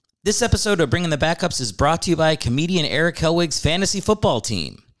This episode of Bringing the Backups is brought to you by comedian Eric Helwig's fantasy football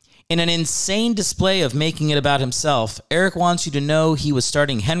team. In an insane display of making it about himself, Eric wants you to know he was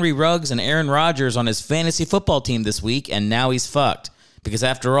starting Henry Ruggs and Aaron Rodgers on his fantasy football team this week, and now he's fucked. Because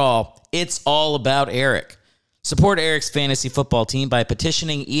after all, it's all about Eric. Support Eric's fantasy football team by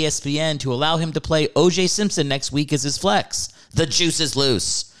petitioning ESPN to allow him to play O.J. Simpson next week as his flex. The juice is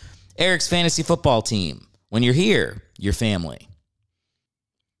loose. Eric's fantasy football team. When you're here, you're family.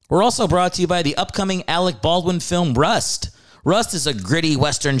 We're also brought to you by the upcoming Alec Baldwin film Rust. Rust is a gritty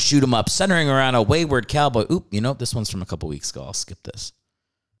Western shoot-'em-up centering around a wayward cowboy. This one's from a couple weeks ago. I'll skip this.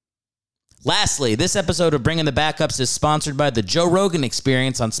 Lastly, this episode of Bringing the Backups is sponsored by the Joe Rogan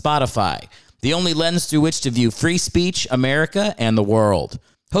Experience on Spotify, the only lens through which to view free speech, America, and the world.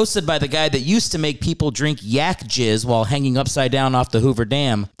 Hosted by the guy that used to make people drink yak jizz while hanging upside down off the Hoover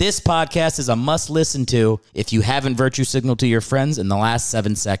Dam, this podcast is a must-listen to if you haven't virtue signaled to your friends in the last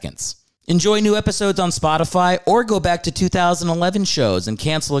 7 seconds. Enjoy new episodes on Spotify or go back to 2011 shows and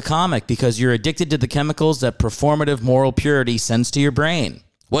cancel a comic because you're addicted to the chemicals that performative moral purity sends to your brain.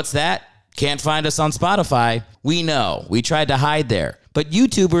 What's that? Can't find us on Spotify? We know. We tried to hide there. But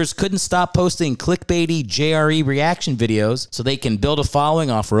YouTubers couldn't stop posting clickbaity JRE reaction videos so they can build a following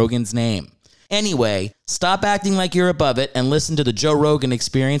off Rogan's name. Anyway, stop acting like you're above it and listen to the Joe Rogan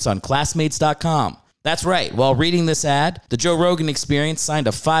Experience on Classmates.com. That's right. While reading this ad, the Joe Rogan Experience signed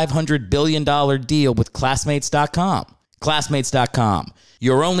a $500 billion deal with Classmates.com. Classmates.com,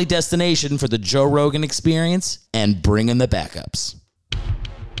 your only destination for the Joe Rogan Experience and Bringing the Backups.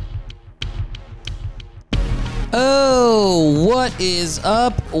 Oh, what is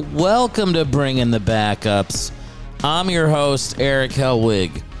up? Welcome to Bringing the Backups. I'm your host, Eric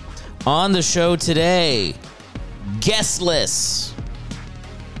Helwig. On the show today, guestless.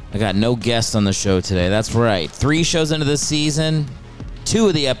 I got no guest on the show today. That's right. 3 shows into the season. 2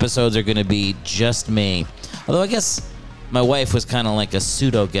 of the episodes are going to be just me. Although I guess my wife was kind of like a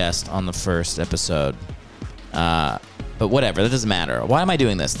pseudo guest on the first episode. But whatever. That doesn't matter. Why am I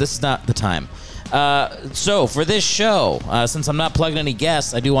doing this? This is not the time. So for this show, since I'm not plugging any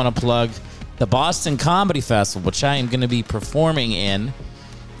guests, I do want to plug the Boston Comedy Festival, which I am going to be performing in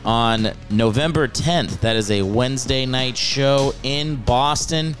on November 10th. That is a Wednesday night show in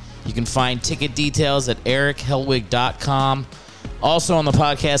Boston. You can find ticket details at erichelwig.com. Also on the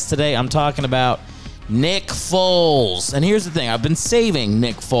podcast today, I'm talking about Nick Foles. And here's the thing. I've been saving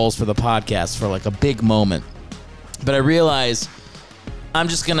Nick Foles for the podcast for like a big moment. But I realized I'm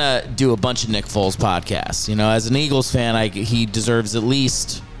just going to do a bunch of Nick Foles podcasts. You know, as an Eagles fan, he deserves at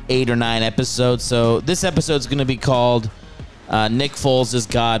least 8 or 9 episodes. So this episode's going to be called Nick Foles is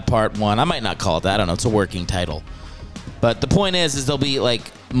God Part 1. I might not call it that. I don't know. It's a working title. But the point is there'll be like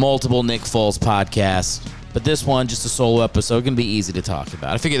multiple Nick Foles podcasts. But this one, just a solo episode, going to be easy to talk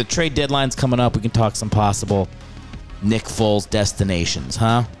about. I figure the trade deadline's coming up. We can talk some possible Nick Foles destinations,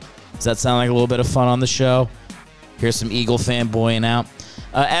 huh? Does that sound like a little bit of fun on the show? Here's some Eagle fanboying out.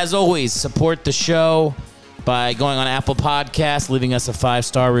 As always, support the show by going on Apple Podcasts, leaving us a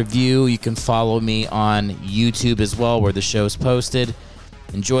 5-star review. You can follow me on YouTube as well, where the show's posted.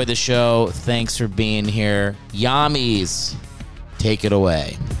 Enjoy the show. Thanks for being here. Yummies, take it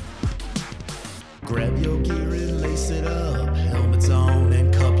away. Grab your gear and lace it up. Helmets on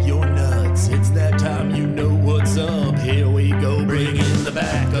and cup your nuts. It's that time, you know what's up. Here we go, bring in the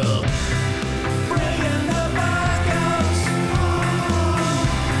backup.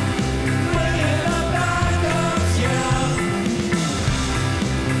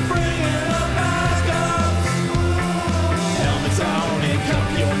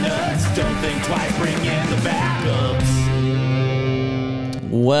 Don't think twice, bring in the backups.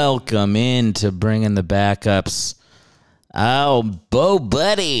 Welcome into Bringing the Backups. Oh, Bo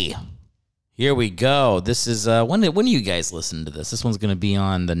Buddy. Here we go. This is, when do you guys listen to this? This one's going to be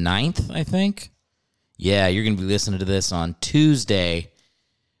on the 9th, I think. Yeah, you're going to be listening to this on Tuesday,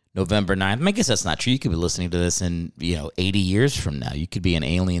 November 9th. I guess that's not true. You could be listening to this in, 80 years from now. You could be an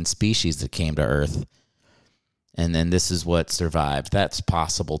alien species that came to Earth. And then this is what survived. That's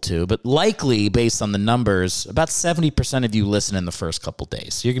possible, too. But likely, based on the numbers, about 70% of you listen in the first couple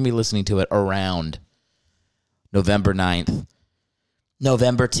days. So you're going to be listening to it around November 9th,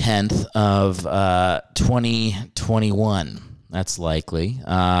 November 10th of 2021. That's likely.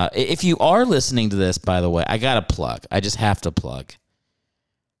 If you are listening to this, by the way, I got to plug. I just have to plug.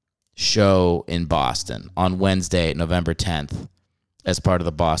 Show in Boston on Wednesday, November 10th, as part of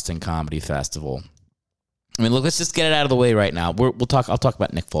the Boston Comedy Festival. I mean, look, let's just get it out of the way right now. I'll talk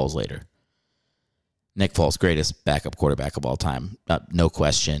about Nick Foles later. Nick Foles, greatest backup quarterback of all time. No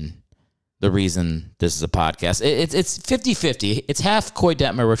question. the reason this is a podcast. It's 50-50. It's half Coy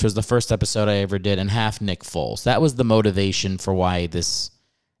Detmer, which was the first episode I ever did, and half Nick Foles. That was the motivation for why this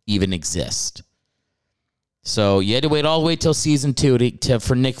even exists. So you had to wait all the way till season 2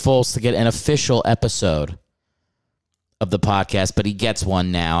 for Nick Foles to get an official episode of the podcast, but he gets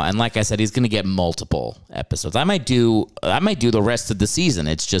one now. And like I said, he's going to get multiple episodes. I might do the rest of the season.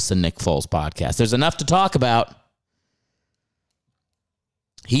 It's just a Nick Foles podcast. There's enough to talk about.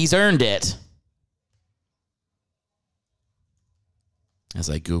 He's earned it. As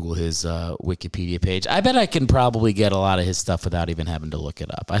I Google his Wikipedia page, I bet I can probably get a lot of his stuff without even having to look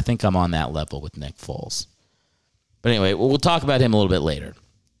it up. I think I'm on that level with Nick Foles. But anyway, we'll talk about him a little bit later.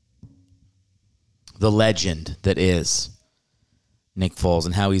 The legend that is Nick Foles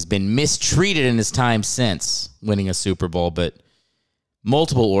and how he's been mistreated in his time since winning a Super Bowl, but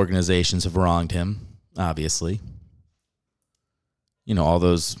multiple organizations have wronged him, obviously. You know, all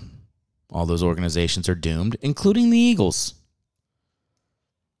those organizations are doomed, including the Eagles.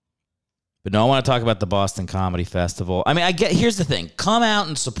 But no, I want to talk about the Boston Comedy Festival. I mean, here's the thing. Come out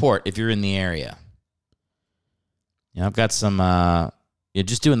and support if you're in the area. You know, I've got some,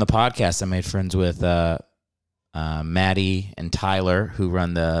 just doing the podcast, I made friends with Maddie and Tyler, who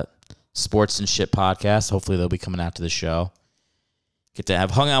run the Sports and Shit podcast. Hopefully they'll be coming out to the show. Get to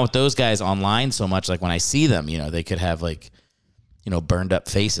have hung out with those guys online so much, like when I see them, you know, they could have like, you know, burned up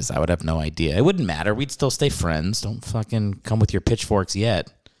faces. I would have no idea. It wouldn't matter. We'd still stay friends. Don't fucking come with your pitchforks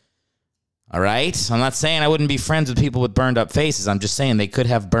yet. All right? I'm not saying I wouldn't be friends with people with burned up faces. I'm just saying they could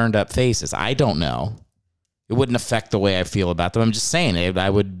have burned up faces. I don't know. It wouldn't affect the way I feel about them. I'm just saying I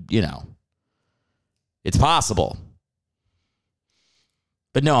would, you know, it's possible.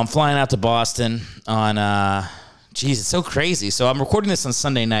 But no, I'm flying out to Boston on, it's so crazy. So I'm recording this on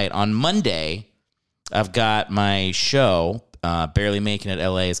Sunday night. On Monday, I've got my show, Barely Making It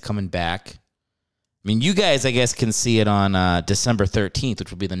LA, is coming back. I mean, you guys, I guess, can see it on December 13th,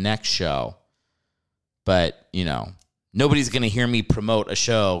 which will be the next show. But, you know, nobody's going to hear me promote a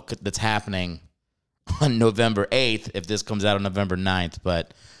show that's happening on November 8th if this comes out on November 9th.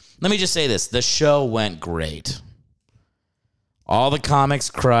 But let me just say this. The show went great. All the comics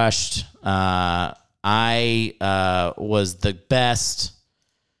crushed. I was the best.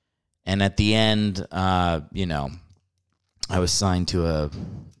 And at the end, you know, I was signed to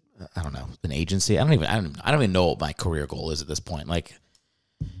an agency. I don't even know what my career goal is at this point. Like,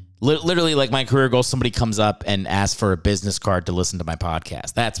 literally, like my career goal, somebody comes up and asks for a business card to listen to my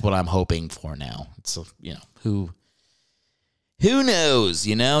podcast. That's what I'm hoping for now. So, you know, who knows?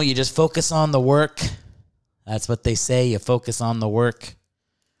 You know, you just focus on the work. That's what they say. You focus on the work,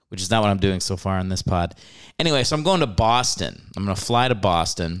 which is not what I'm doing so far in this pod. Anyway, so I'm going to Boston. I'm going to fly to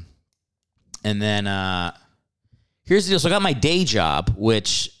Boston. And then here's the deal. So I got my day job,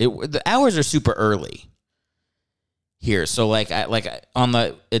 which the hours are super early here. So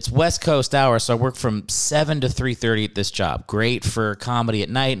it's West Coast hours. So I work from 7 to 3:30 at this job. Great for comedy at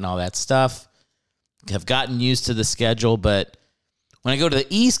night and all that stuff. Have gotten used to the schedule, but when I go to the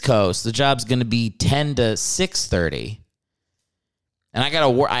East Coast, the job's going to be 10 to 6:30. And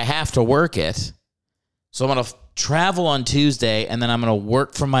I have to work it. So I'm going to travel on Tuesday, and then I'm going to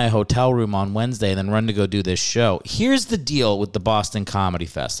work from my hotel room on Wednesday and then run to go do this show. Here's the deal with the Boston Comedy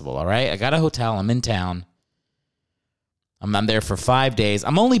Festival, all right? I got a hotel. I'm in town. I'm there for 5 days.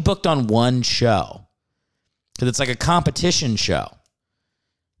 I'm only booked on one show because it's like a competition show.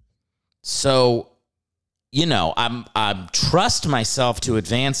 So, you know, I trust myself to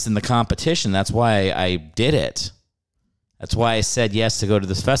advance in the competition. That's why I did it. That's why I said yes to go to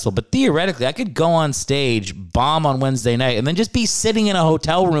this festival. But theoretically, I could go on stage, bomb on Wednesday night, and then just be sitting in a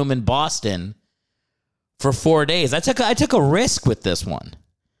hotel room in Boston for 4 days. I took a risk with this one.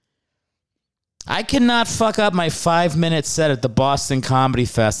 I cannot fuck up my 5-minute set at the Boston Comedy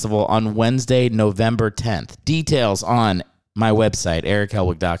Festival on Wednesday, November 10th. Details on my website,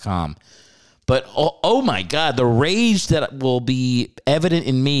 erichellwig.com. But, oh my God, the rage that will be evident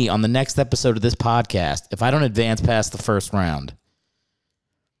in me on the next episode of this podcast if I don't advance past the first round.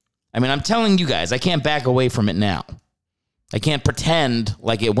 I mean, I'm telling you guys, I can't back away from it now. I can't pretend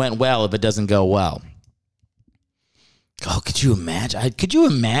like it went well if it doesn't go well. Oh, could you imagine? Could you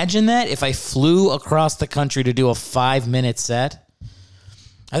imagine that if I flew across the country to do a 5-minute set?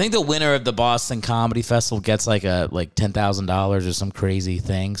 I think the winner of the Boston Comedy Festival gets like $10,000 or some crazy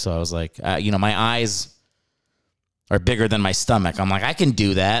thing. So I was like, you know, my eyes are bigger than my stomach. I'm like, I can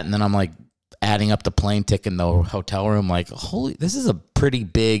do that. And then I'm like adding up the plane ticket in the hotel room. Like, this is a pretty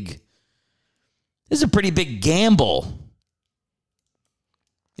big gamble.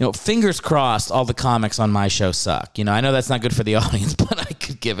 You know, fingers crossed all the comics on my show suck. You know, I know that's not good for the audience, but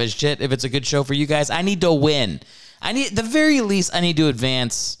give a shit if it's a good show for you guys. I need to win. At the very least, I need to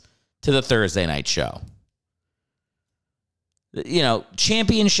advance to the Thursday night show. You know,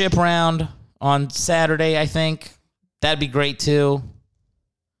 championship round on Saturday, I think. That'd be great too.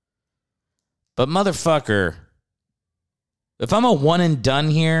 But motherfucker, if I'm a one and done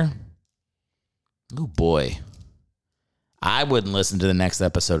here, oh boy, I wouldn't listen to the next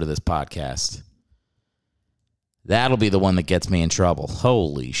episode of this podcast. That'll be the one that gets me in trouble.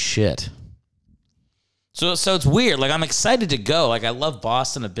 Holy shit. So it's weird. Like, I'm excited to go. Like, I love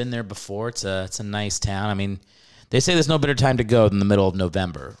Boston. I've been there before. It's a nice town. I mean, they say there's no better time to go than the middle of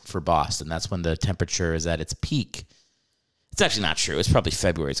November for Boston. That's when the temperature is at its peak. It's actually not true. It's probably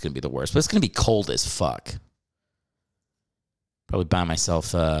February. It's going to be the worst. But it's going to be cold as fuck. Probably buy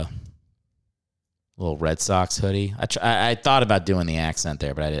myself a little Red Sox hoodie. I thought about doing the accent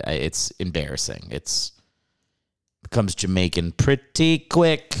there, but it's embarrassing. It becomes Jamaican pretty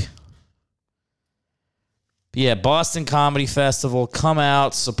quick. But yeah, Boston Comedy Festival. Come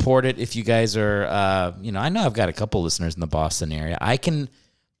out, support it if you guys are, I know I've got a couple listeners in the Boston area. I can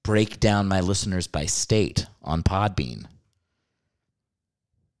break down my listeners by state on Podbean.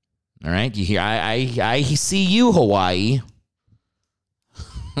 All right, you hear? I see you, Hawaii.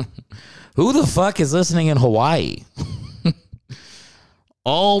 Who the fuck is listening in Hawaii?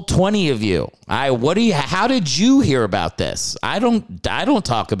 All 20 of you. How did you hear about this? I don't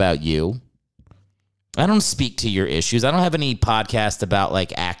talk about you. I don't speak to your issues. I don't have any podcast about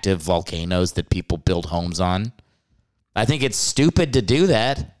like active volcanoes that people build homes on. I think it's stupid to do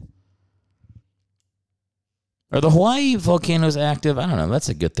that. Are the Hawaii volcanoes active? I don't know. That's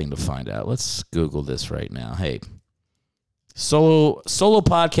a good thing to find out. Let's Google this right now. Hey, solo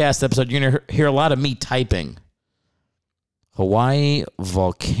podcast episode. You're going to hear a lot of me typing. Hawaii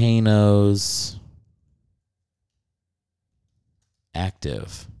volcanoes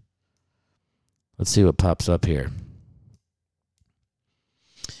active. Let's see what pops up here.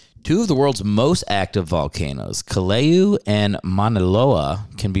 2 of the world's most active volcanoes, Kaleu and Mauna Loa,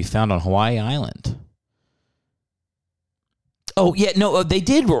 can be found on Hawaii Island. Oh, yeah, no, they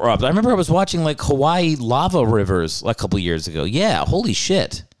did erupt. I remember I was watching, like, Hawaii lava rivers a couple years ago. Yeah, holy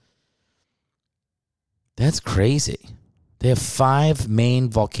shit. That's crazy. They have 5 main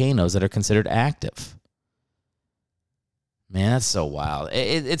volcanoes that are considered active. Man, that's so wild.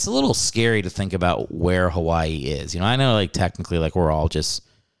 It's a little scary to think about where Hawaii is. You know, I know, like, technically, like, we're all just,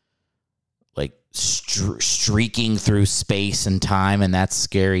 like, streaking through space and time, and that's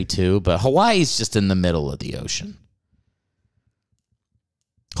scary, too. But Hawaii's just in the middle of the ocean.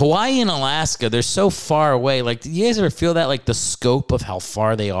 Hawaii and Alaska, they're so far away. Like, do you guys ever feel that, like, the scope of how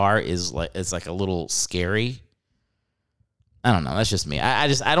far they are is like a little scary? I don't know. That's just me.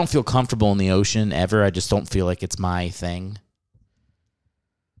 I don't feel comfortable in the ocean ever. I just don't feel like it's my thing.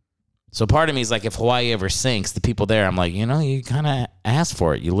 So part of me is like, if Hawaii ever sinks, the people there, I'm like, you kind of asked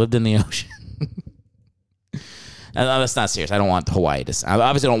for it. You lived in the ocean. That's not serious. I don't want Hawaii to sink. I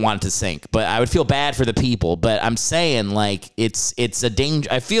obviously don't want it to sink, but I would feel bad for the people. But I'm saying, like, it's a danger.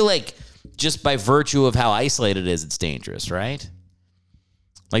 I feel like just by virtue of how isolated it is, it's dangerous, right?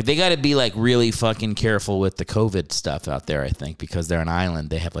 Like, they got to be, like, really fucking careful with the COVID stuff out there, I think, because they're an island.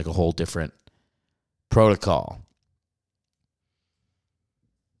 They have, like, a whole different protocol.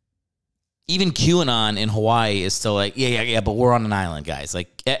 Even QAnon in Hawaii is still like, yeah, but we're on an island, guys.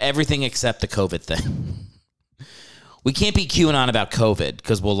 Like, everything except the COVID thing. We can't be QAnon about COVID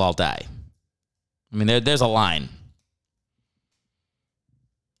because we'll all die. I mean, there's a line.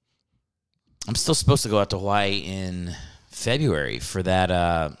 I'm still supposed to go out to Hawaii in February for that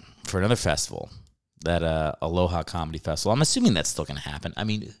for another festival, that Aloha Comedy Festival. I'm assuming that's still going to happen. I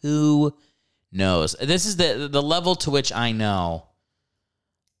mean, who knows? This is the level to which I know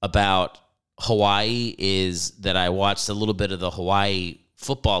about Hawaii is that I watched a little bit of the Hawaii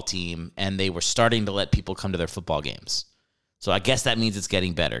football team, and they were starting to let people come to their football games. So I guess that means it's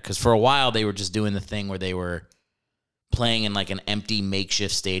getting better, because for a while they were just doing the thing where they were playing in like an empty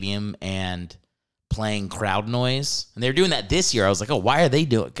makeshift stadium and playing crowd noise. And they were doing that this year. I was like, oh, why are they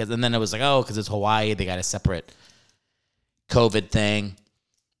doing it? And then it was like, oh, because it's Hawaii. They got a separate COVID thing.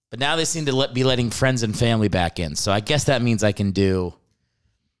 But now they seem to be letting friends and family back in. So I guess that means I can do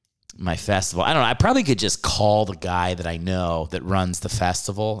my festival. I don't know. I probably could just call the guy that I know that runs the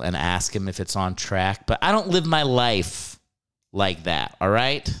festival and ask him if it's on track. But I don't live my life like that, all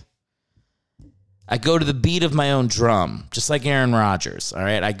right? I go to the beat of my own drum, just like Aaron Rodgers, all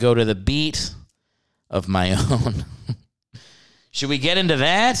right? I go to the beat of my own. Should we get into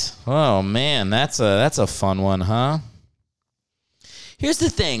that? Oh, man, that's a fun one, huh? Here's the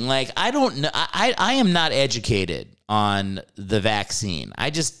thing. Like, I don't know. I am not educated on the vaccine. I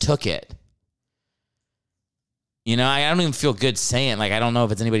just took it. You know, I don't even feel good saying, like, I don't know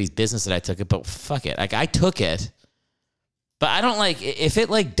if it's anybody's business that I took it, but fuck it. Like, I took it. But I don't like, if it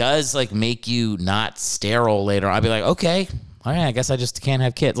like does like make you not sterile later, I'll be like, okay, all right, I guess I just can't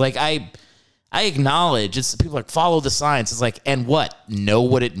have kids. Like, I acknowledge, it's people like follow the science. It's like, and what? Know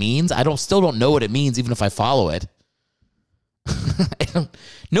what it means? Still don't know what it means, even if I follow it.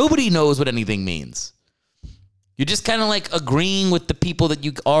 Nobody knows what anything means. You're just kind of like agreeing with the people that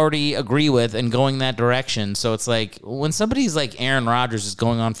you already agree with and going that direction. So it's like when somebody's like Aaron Rodgers is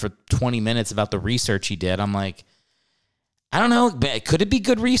going on for 20 minutes about the research he did, I'm like, I don't know. Could it be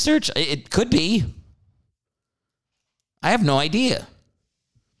good research? It could be. I have no idea.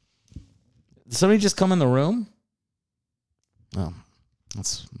 Did somebody just come in the room? Oh,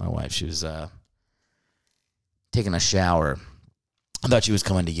 that's my wife. She was taking a shower. I thought she was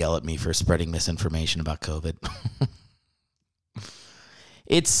coming to yell at me for spreading misinformation about COVID.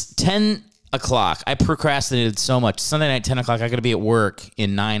 It's 10 o'clock. I procrastinated so much. Sunday night, 10 o'clock, I got to be at work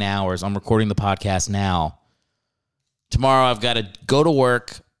in 9 hours. I'm recording the podcast now. Tomorrow, I've got to go to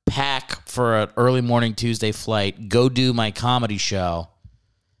work, pack for an early morning Tuesday flight, go do my comedy show.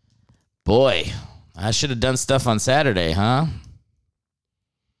 Boy, I should have done stuff on Saturday, huh?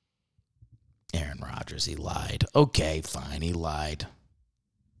 Aaron Rodgers, he lied. Okay, fine, he lied.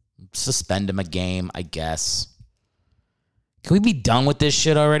 Suspend him a game, I guess. Can we be done with this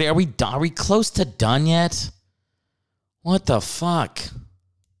shit already? Are we done? Are we close to done yet? What the fuck? Can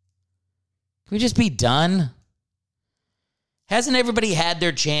we just be done? Hasn't everybody had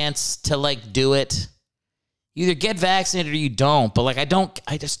their chance to, like, do it? You either get vaccinated or you don't. But, like,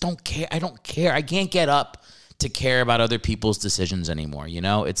 I just don't care. I don't care. I can't get up to care about other people's decisions anymore, you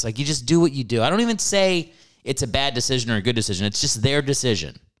know? It's like you just do what you do. I don't even say it's a bad decision or a good decision. It's just their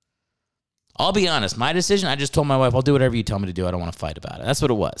decision. I'll be honest. My decision, I just told my wife, I'll do whatever you tell me to do. I don't want to fight about it. That's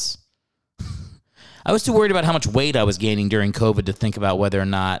what it was. I was too worried about how much weight I was gaining during COVID to think about whether or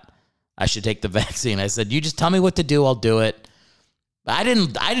not I should take the vaccine. I said, you just tell me what to do. I'll do it. I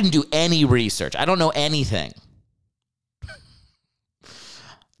didn't do any research. I don't know anything.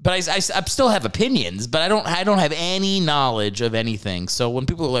 But I still have opinions, but I don't have any knowledge of anything. So when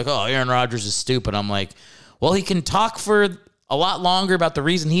people are like, oh, Aaron Rodgers is stupid, I'm like, well, he can talk for a lot longer about the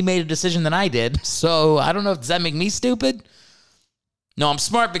reason he made a decision than I did. So I don't know. Does that make me stupid? No, I'm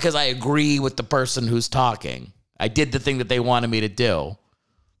smart because I agree with the person who's talking. I did the thing that they wanted me to do.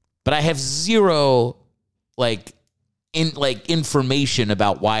 But I have zero, information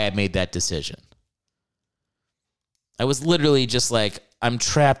about why I made that decision. I was literally just like, I'm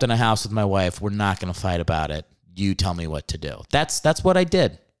trapped in a house with my wife. We're not going to fight about it. You tell me what to do. That's what I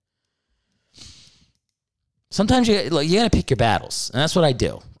did. Sometimes you got to pick your battles, and that's what I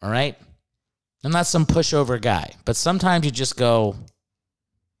do, all right? I'm not some pushover guy, but sometimes you just go,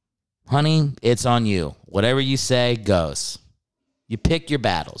 honey, it's on you. Whatever you say goes. You pick your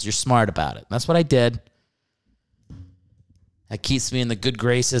battles. You're smart about it. That's what I did. That keeps me in the good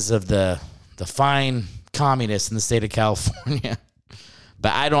graces of the fine communists in the state of California.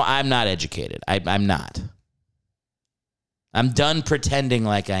 But I'm not educated. I'm not. I'm done pretending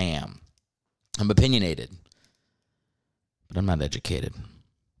like I am. I'm opinionated. But I'm not educated.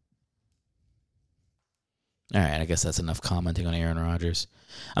 All right, I guess that's enough commenting on Aaron Rodgers.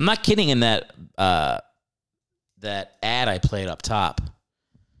 I'm not kidding in that ad I played up top.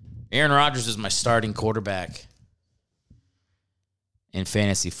 Aaron Rodgers is my starting quarterback in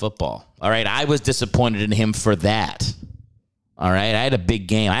fantasy football. All right, I was disappointed in him for that. All right, I had a big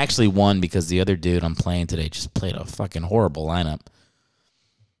game. I actually won because the other dude I'm playing today just played a fucking horrible lineup.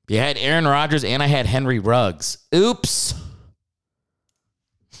 You had Aaron Rodgers and I had Henry Ruggs. Oops.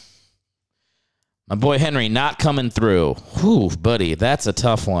 My boy Henry not coming through. Whew, buddy, that's a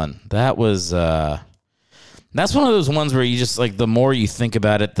tough one. That was, that's one of those ones where you just, like, the more you think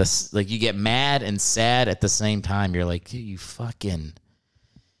about it, you get mad and sad at the same time. You're like, you fucking,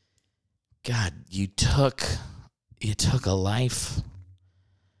 God, you took a life.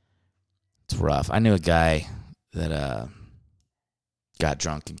 It's rough. I knew a guy that got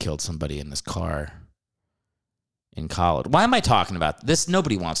drunk and killed somebody in his car in college. Why am I talking about this?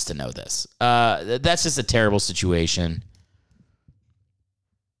 Nobody wants to know this. That's just a terrible situation.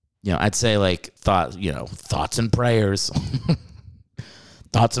 You know, I'd say thoughts and prayers.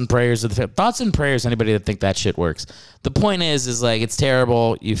 Thoughts and prayers anybody that think that shit works. The point is like, it's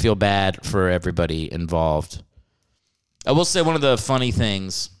terrible. You feel bad for everybody involved. I will say one of the funny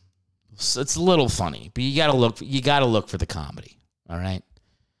things, it's a little funny, but you gotta look for the comedy. All right.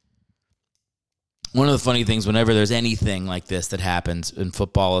 one of the funny things whenever there's anything like this that happens in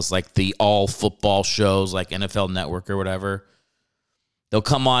football is like the all football shows like NFL Network or whatever. They'll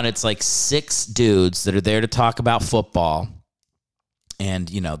come on. It's like 6 dudes that are there to talk about football. And,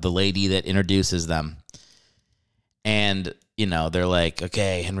 the lady that introduces them. And, they're like,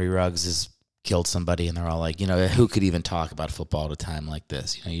 okay, Henry Ruggs has killed somebody. And they're all like, who could even talk about football at a time like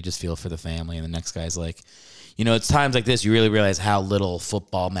this? You just feel for the family. And the next guy's like, it's times like this you really realize how little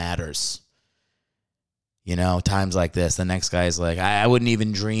football matters. Times like this. The next guy's like, I wouldn't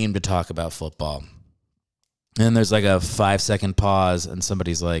even dream to talk about football. And then there's like a 5-second pause, and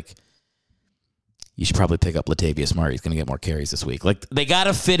somebody's like, you should probably pick up Latavius Murray. He's going to get more carries this week. Like, they got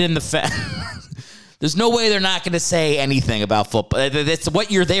to fit in the fact. There's no way they're not going to say anything about football. That's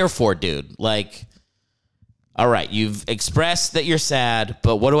what you're there for, dude. Like, all right, you've expressed that you're sad,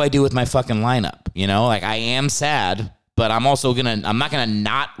 but what do I do with my fucking lineup? Like, I am sad, but I'm also I'm not going to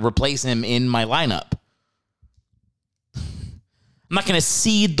not replace him in my lineup. I'm not going to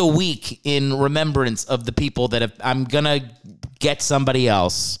seed the week in remembrance of the people that I'm going to get somebody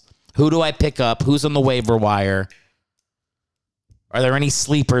else. Who do I pick up? Who's on the waiver wire? Are there any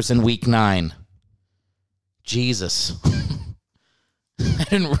sleepers in week 9? Jesus. I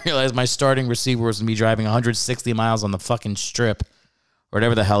didn't realize my starting receiver was going to be driving 160 miles on the fucking strip or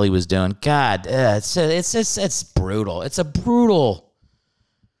whatever the hell he was doing. God, it's brutal. It's a brutal.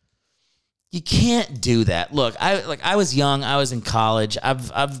 You can't do that. Look, I was young. I was in college.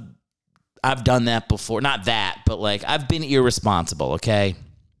 I've done that before. Not that, but like I've been irresponsible. Okay,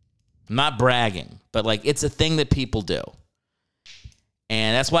 I'm not bragging, but like it's a thing that people do,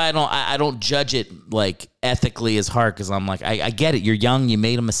 and that's why I don't judge it like ethically as hard because I'm like I get it. You're young. You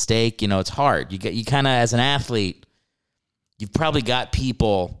made a mistake. It's hard. You kind of as an athlete, you've probably got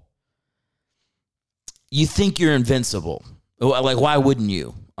people. You think you're invincible. Like why wouldn't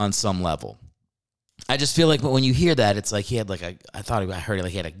you? On some level. I just feel like when you hear that, it's like he had like I heard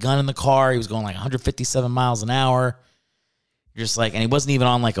like he had a gun in the car. He was going like 157 miles an hour. You're just like, and he wasn't even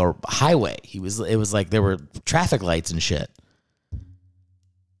on like a highway. It was like there were traffic lights and shit.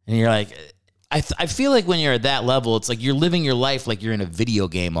 And you're like, I feel like when you're at that level, it's like you're living your life like you're in a video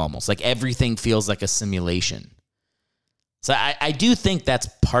game almost. Like everything feels like a simulation. So I do think that's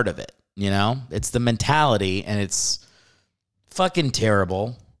part of it, It's the mentality, and it's fucking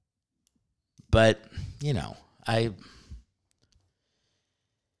terrible. But, I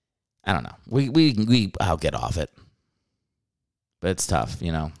don't know. I'll get off it. But it's tough,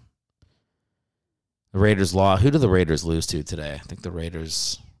 The Raiders lost. Who did the Raiders lose to today? I think the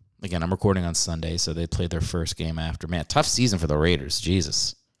Raiders, again, I'm recording on Sunday, so they played their first game after. Man, tough season for the Raiders.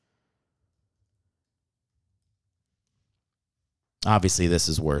 Jesus. Obviously, this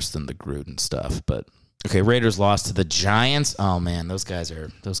is worse than the Gruden stuff, but okay, Raiders lost to the Giants. Oh man, those guys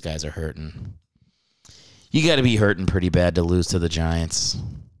are hurting. You got to be hurting pretty bad to lose to the Giants.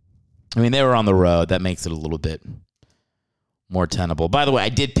 I mean, they were on the road. That makes it a little bit more tenable. By the way, I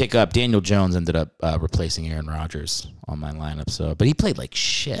did pick up Daniel Jones ended up replacing Aaron Rodgers on my lineup. But he played like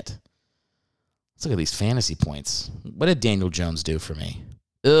shit. Let's look at these fantasy points. What did Daniel Jones do for me?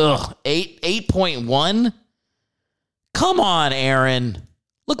 8.1. Come on, Aaron.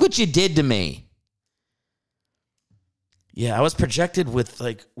 Look what you did to me. Yeah, I was projected with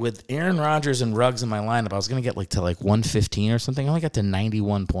Aaron Rodgers and Ruggs in my lineup. I was going to get to 115 or something. I only got to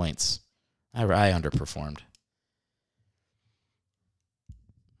 91 points. I underperformed.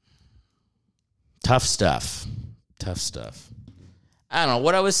 Tough stuff. I don't know.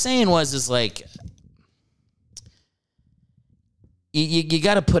 What I was saying is you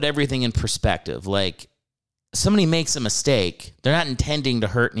got to put everything in perspective. Like, somebody makes a mistake, they're not intending to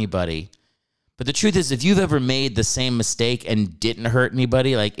hurt anybody. But the truth is, if you've ever made the same mistake and didn't hurt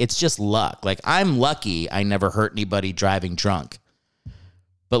anybody, it's just luck. I'm lucky I never hurt anybody driving drunk.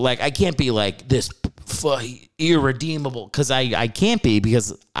 But, I can't be this irredeemable, because I can't be,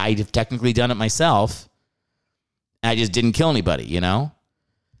 because I've technically done it myself. I just didn't kill anybody,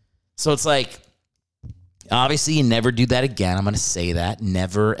 So it's obviously you never do that again. I'm going to say that.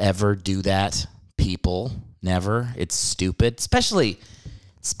 Never, ever do that, people. Never. It's stupid. Especially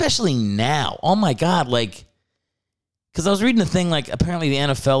now. Oh my God. Because I was reading a thing, apparently the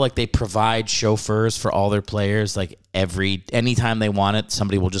NFL, they provide chauffeurs for all their players, anytime they want it,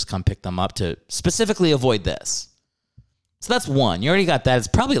 somebody will just come pick them up to specifically avoid this. So that's one. You already got that. It's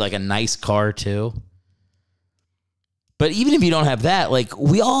probably a nice car too. But even if you don't have that,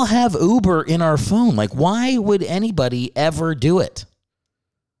 we all have Uber in our phone. Why would anybody ever do it?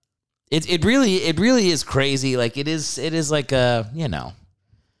 It really is crazy. It is a,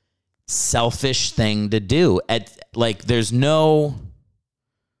 selfish thing to do. There's no,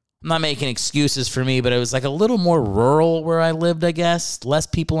 I'm not making excuses for me, but it was like a little more rural where I lived, I guess. Less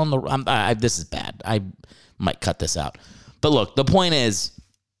people on the... this is bad. I might cut this out. But look, the point is,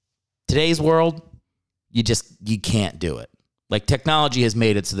 today's world, you can't do it. Like, technology has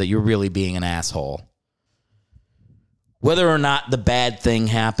made it so that you're really being an asshole. Whether or not the bad thing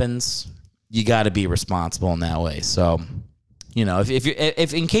happens, you got to be responsible in that way. So, you know,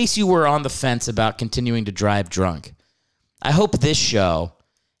 if in case you were on the fence about continuing to drive drunk, I hope this show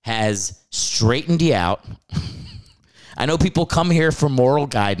has straightened you out. I know people come here for moral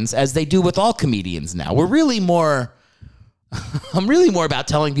guidance, as they do with all comedians now. I'm really more about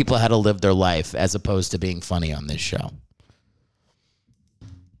telling people how to live their life as opposed to being funny on this show.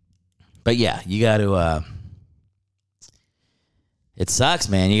 But yeah, you got to... It sucks,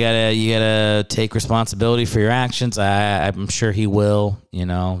 man. You gotta take responsibility for your actions. I'm sure he will, you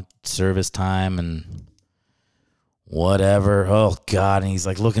know, serve his time and whatever. Oh God. And he's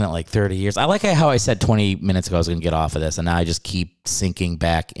like looking at like 30 years. I like how I said 20 minutes ago I was gonna get off of this, and now I just keep sinking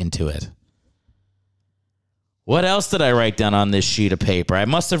back into it. What else did I write down on this sheet of paper? I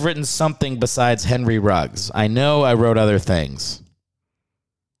must have written something besides Henry Ruggs. I know I wrote other things.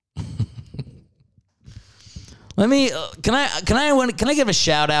 Can I give a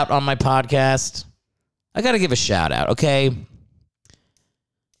shout out on my podcast? I got to give a shout out, okay?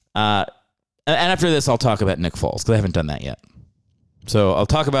 And after this, I'll talk about Nick Foles, because I haven't done that yet. So I'll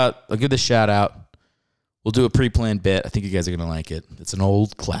give this shout out. We'll do a pre-planned bit. I think you guys are going to like it. It's an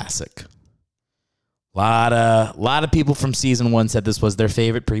old classic. Lot of people from season 1 said this was their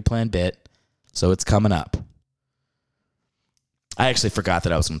favorite pre-planned bit, so it's coming up. I actually forgot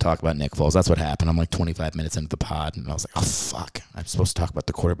that I was going to talk about Nick Foles. That's what happened. I'm like 25 minutes into the pod, and I was like, oh, fuck. I'm supposed to talk about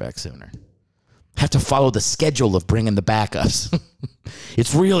the quarterback sooner. I have to follow the schedule of bringing the backups.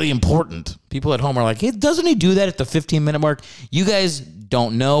 It's really important. People at home are like, hey, doesn't he do that at the 15-minute mark? You guys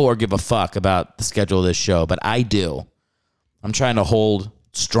don't know or give a fuck about the schedule of this show, but I do. I'm trying to hold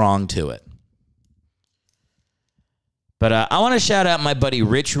strong to it. But I want to shout out my buddy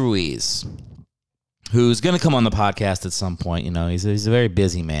Rich Ruiz, who's going to come on the podcast at some point. You know, he's a very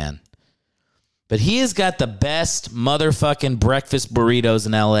busy man. But he has got the best motherfucking breakfast burritos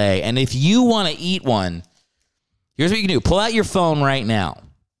in L.A. And if you want to eat one, here's what you can do. Pull out your phone right now.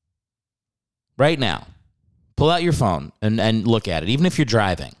 Right now. Pull out your phone and look at it, even if you're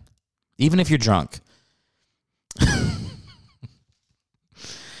driving. Even if you're drunk.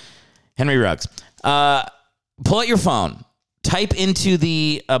 Henry Ruggs. Pull out your phone. Type into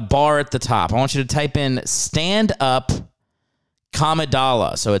the bar at the top. I want you to type in Stand Up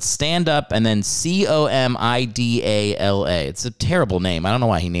Comidala. So it's Stand Up and then Comidala. It's a terrible name. I don't know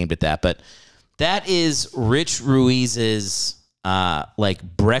why he named it that, but that is Rich Ruiz's like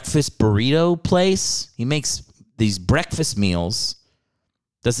breakfast burrito place. He makes these breakfast meals.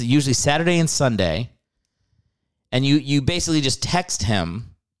 Does it usually Saturday and Sunday. And you basically just text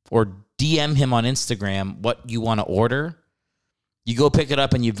him or DM him on Instagram what you want to order. You go pick it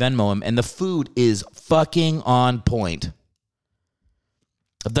up and you Venmo him, and the food is fucking on point.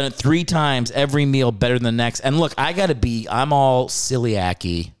 I've done it 3 times, every meal better than the next. And look, I'm all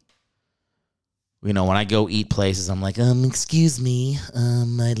celiac-y. You know, when I go eat places, I'm like, excuse me,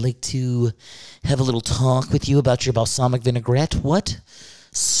 I'd like to have a little talk with you about your balsamic vinaigrette. What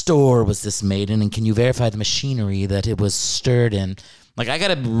store was this made in, and can you verify the machinery that it was stirred in? Like, I got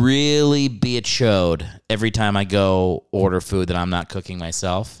to really be a chode every time I go order food that I'm not cooking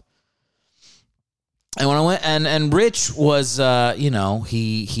myself. And when I went, and Rich was,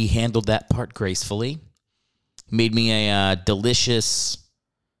 he handled that part gracefully. Made me a delicious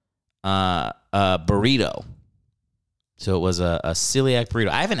burrito. So it was a celiac burrito.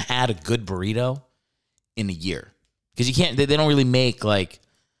 I haven't had a good burrito in a year. Because you can't, they don't really make, like,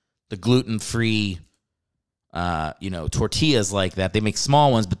 the gluten-free tortillas like that. They make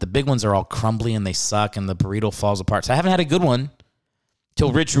small ones, but the big ones are all crumbly and they suck and the burrito falls apart. So I haven't had a good one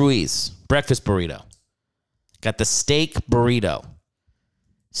till Rich Ruiz. Breakfast burrito. Got the steak burrito.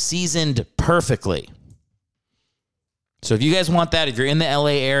 Seasoned perfectly. So if you guys want that, if you're in the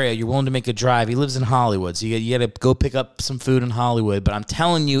LA area, you're willing to make a drive. He lives in Hollywood, so you got to go pick up some food in Hollywood. But I'm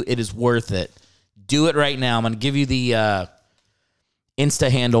telling you, it is worth it. Do it right now. I'm going to give you the Insta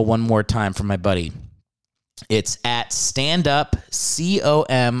handle one more time for my buddy. It's at Stand Up Comidala.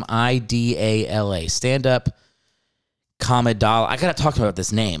 Stand Up Comidala. I gotta talk about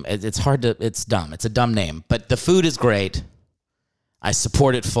this name. It's hard to. It's dumb. It's a dumb name, but the food is great. I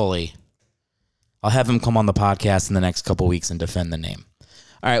support it fully. I'll have him come on the podcast in the next couple weeks and defend the name.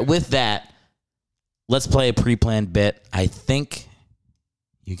 All right. With that, let's play a pre-planned bit. I think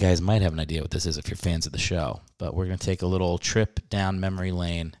you guys might have an idea what this is if you're fans of the show, but we're gonna take a little trip down memory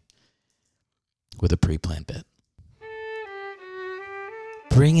lane. with a pre-planned bit.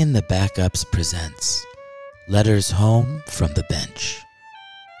 Bring in the Backups presents Letters Home from the Bench.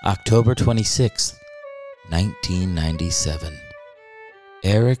 October 26th, 1997.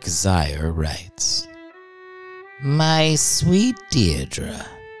 Eric Zier writes, My sweet Deirdre,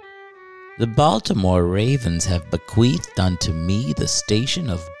 the Baltimore Ravens have bequeathed unto me the station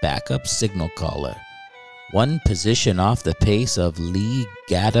of backup signal caller, one position off the pace of Lee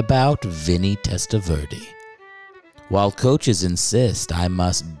Gadabout Vinny Testaverde. While coaches insist I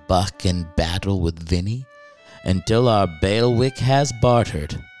must buck and battle with Vinny until our bailiwick has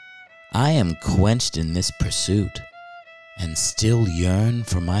bartered, I am quenched in this pursuit and still yearn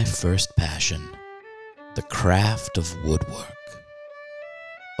for my first passion, the craft of woodwork.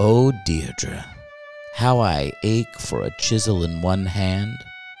 Oh, Deirdre, how I ache for a chisel in one hand,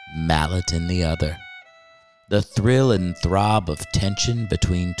 mallet in the other, the thrill and throb of tension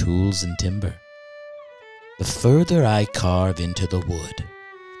between tools and timber. The further I carve into the wood,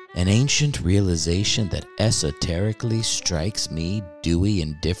 an ancient realization that esoterically strikes me dewy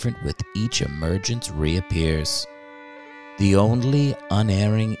and different with each emergence reappears. The only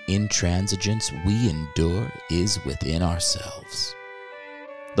unerring intransigence we endure is within ourselves.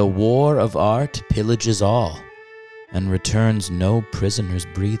 The war of art pillages all and returns no prisoners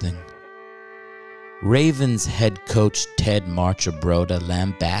breathing. Ravens head coach Ted Marchabroda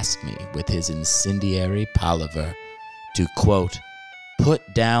lambasts me with his incendiary palaver to, quote, put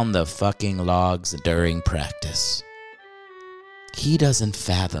down the fucking logs during practice. He doesn't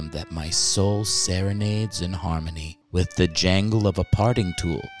fathom that my soul serenades in harmony with the jangle of a parting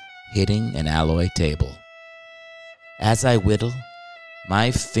tool hitting an alloy table. As I whittle,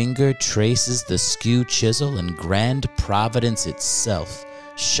 my finger traces the skew chisel, and grand providence itself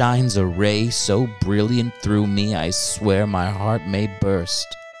shines a ray so brilliant through me I swear my heart may burst.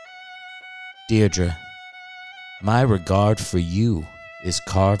 Deirdre, my regard for you is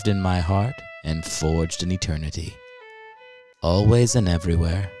carved in my heart and forged in eternity. Always and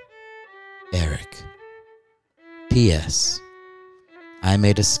everywhere, Eric. P.S. I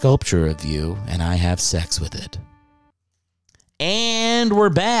made a sculpture of you and I have sex with it. And we're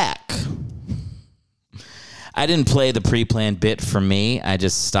back. I didn't play the pre-planned bit for me. I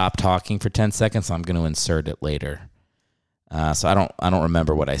just stopped talking for 10 seconds. So I'm going to insert it later. So I don't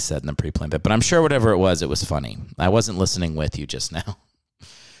remember what I said in the pre-planned bit, but I'm sure whatever it was funny. I wasn't listening with you just now.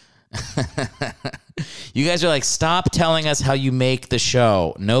 You guys are like, stop telling us how you make the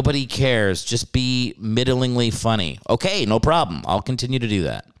show. Nobody cares. Just be middlingly funny. Okay, no problem. I'll continue to do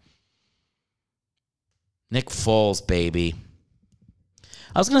that. Nick Foles, baby.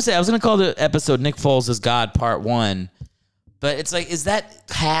 I was going to call the episode Nick Foles is God Part 1, but it's like, is that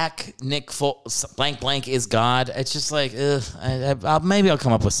hack Nick Foles, blank, blank is God? It's just like, maybe I'll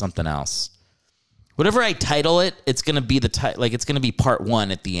come up with something else. Whatever I title it, it's going to be it's going to be Part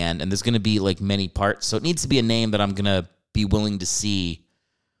 1 at the end, and there's going to be like many parts, so it needs to be a name that I'm going to be willing to see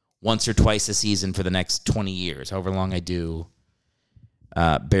once or twice a season for the next 20 years, however long I do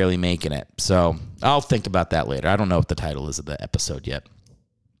barely making it. So I'll think about that later. I don't know what the title is of the episode yet.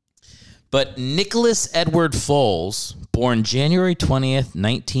 But Nicholas Edward Foles, born January 20th,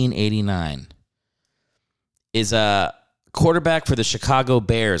 1989, is a quarterback for the Chicago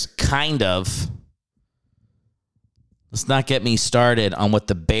Bears, kind of. Let's not get me started on what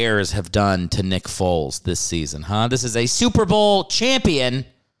the Bears have done to Nick Foles this season, huh? This is a Super Bowl champion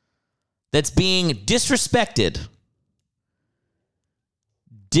that's being disrespected.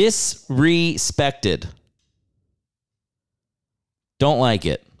 Disrespected. Don't like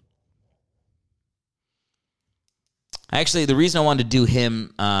it. Actually, the reason I wanted to do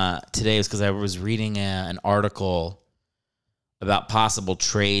him today is because I was reading an article about possible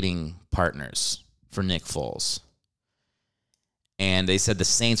trading partners for Nick Foles. And they said the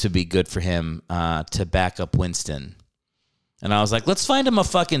Saints would be good for him to back up Winston. And I was like, let's find him a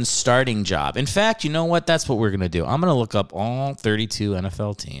fucking starting job. In fact, you know what? That's what we're going to do. I'm going to look up all 32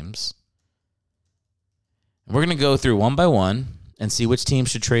 NFL teams. And we're going to go through one by one and see which team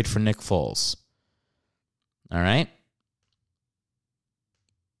should trade for Nick Foles. All right?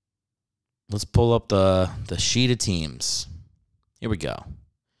 Let's pull up the sheet of teams. Here we go.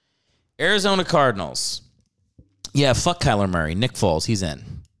 Arizona Cardinals. Yeah, fuck Kyler Murray. Nick Foles, he's in.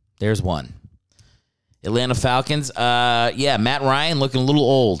 There's one. Atlanta Falcons. Yeah, Matt Ryan looking a little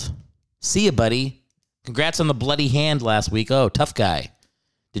old. See ya, buddy. Congrats on the bloody hand last week. Oh, tough guy.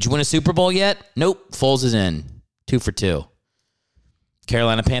 Did you win a Super Bowl yet? Nope. Foles is in. 2 for 2.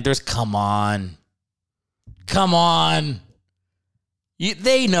 Carolina Panthers. Come on. Come on.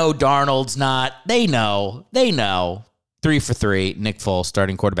 They know Darnold's not. They know. 3 for 3. Nick Foles,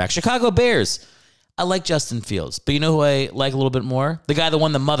 starting quarterback. Chicago Bears. I like Justin Fields. But you know who I like a little bit more? The guy that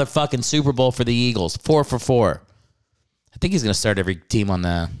won the motherfucking Super Bowl for the Eagles. 4 for 4. I think he's going to start every team on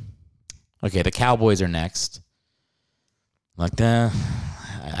the... Okay, the Cowboys are next. I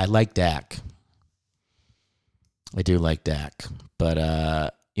like Dak. I do like Dak. But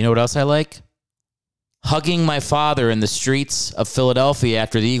you know what else I like? Hugging my father in the streets of Philadelphia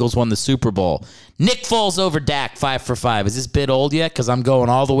after the Eagles won the Super Bowl. Nick Foles over Dak, 5 for 5. Is this bit old yet? Because I'm going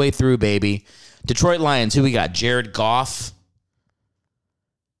all the way through, baby. Detroit Lions, who we got? Jared Goff.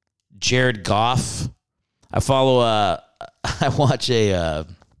 I follow I watch I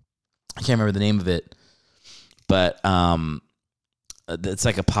can't remember the name of it, but it's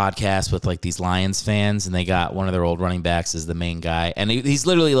like a podcast with like these Lions fans, and they got one of their old running backs as the main guy, and he's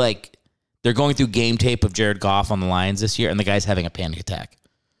literally like, they're going through game tape of Jared Goff on the Lions this year, and the guy's having a panic attack.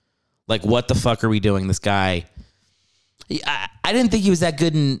 Like, what the fuck are we doing? This guy, I didn't think he was that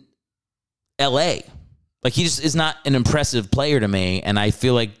good in L.A. Like, he just is not an impressive player to me, and I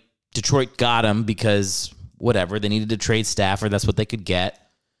feel like Detroit got him because, whatever, they needed to trade Stafford. That's what they could get.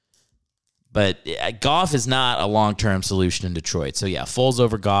 But Goff is not a long-term solution in Detroit. So, yeah, Foles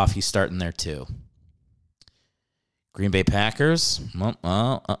over Goff. He's starting there, too. Green Bay Packers.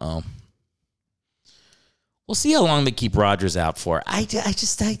 Uh-oh. We'll see how long they keep Rodgers out for. I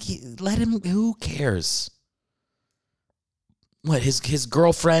just let him. Who cares? What, his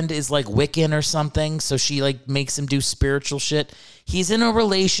girlfriend is like Wiccan or something, so she like makes him do spiritual shit. He's in a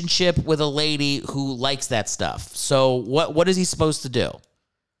relationship with a lady who likes that stuff. So what is he supposed to do?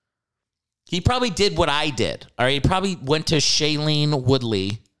 He probably did what I did. All right, he probably went to Shailene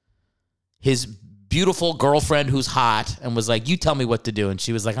Woodley, his beautiful girlfriend who's hot, and was like, you tell me what to do. And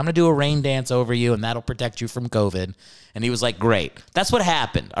she was like, I'm going to do a rain dance over you, and that'll protect you from COVID. And he was like, great. That's what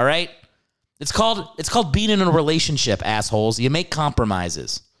happened, all right? It's called being in a relationship, assholes. You make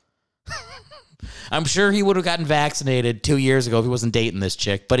compromises. I'm sure he would have gotten vaccinated 2 years ago if he wasn't dating this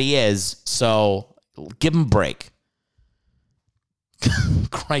chick, but he is, so give him a break.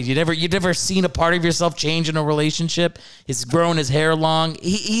 Christ, you never seen a part of yourself change in a relationship? He's growing his hair long.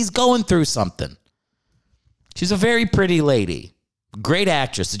 He's going through something. She's a very pretty lady. Great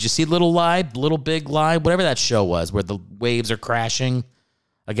actress. Did you see Little Big Lie? Whatever that show was, where the waves are crashing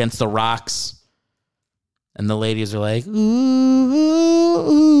against the rocks. And the ladies are like, ooh, ooh,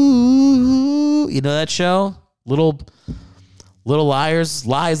 ooh. You know that show? Little Liars?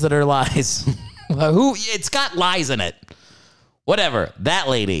 Lies that are lies. It's got lies in it. Whatever. That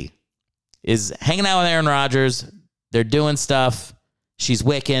lady is hanging out with Aaron Rodgers. They're doing stuff. She's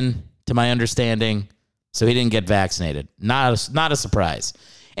Wiccan, to my understanding. So he didn't get vaccinated. Not a surprise.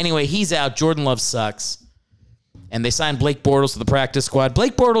 Anyway, he's out. Jordan Love sucks. And they signed Blake Bortles to the practice squad.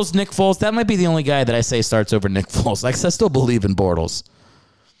 Blake Bortles, Nick Foles. That might be the only guy that I say starts over Nick Foles. Like, I still believe in Bortles.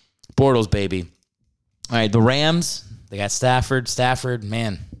 Bortles, baby. All right, the Rams. They got Stafford. Stafford,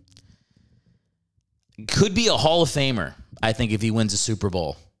 man. Could be a Hall of Famer, I think, if he wins a Super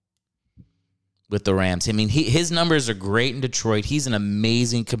Bowl with the Rams. I mean, his numbers are great in Detroit. He's an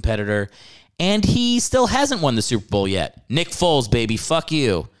amazing competitor. And he still hasn't won the Super Bowl yet. Nick Foles, baby. Fuck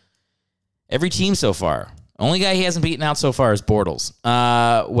you. Every team so far. Only guy he hasn't beaten out so far is Bortles.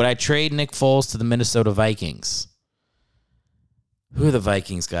 Would I trade Nick Foles to the Minnesota Vikings? Who are the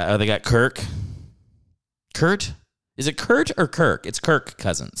Vikings got? Oh, they got Kirk. Kurt? Is it Kurt or Kirk? It's Kirk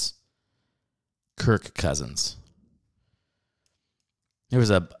Cousins. Kirk Cousins. There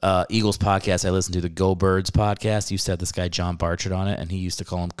was a Eagles podcast I listened to, the Go Birds podcast. He used to have this guy, John Barchard, on it, and he used to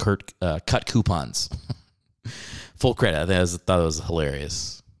call him Cut Coupons. Full credit. I thought it was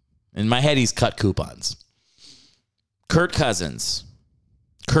hilarious. In my head, he's Cut Coupons. Kirk Cousins.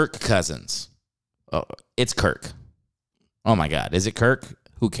 Oh, it's Kirk. Oh, my God. Is it Kirk?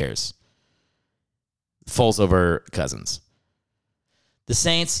 Who cares? Foles over Cousins. The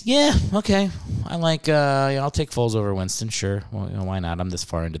Saints, yeah, okay. I like, I'll take Foles over Winston, sure. Well, why not? I'm this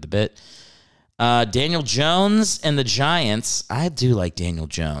far into the bit. Daniel Jones and the Giants. I do like Daniel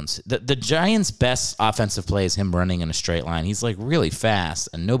Jones. The Giants' best offensive play is him running in a straight line. He's like really fast,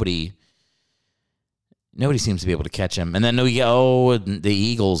 and nobody seems to be able to catch him. And then the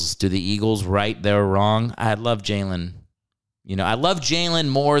Eagles. Do the Eagles right? They're wrong. I love Jalen. I love Jalen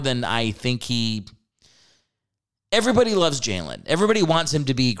more than I think he. Everybody loves Jalen. Everybody wants him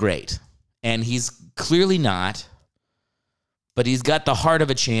to be great. And he's clearly not. But he's got the heart of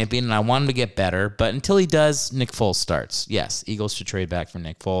a champion, and I want him to get better. But until he does, Nick Foles starts. Yes, Eagles should trade back for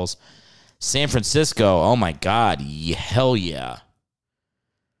Nick Foles. San Francisco, oh my God, hell yeah.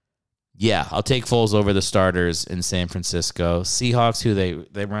 Yeah, I'll take Foles over the starters in San Francisco. Seahawks, who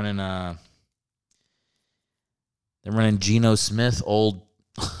they running they're running Geno Smith, old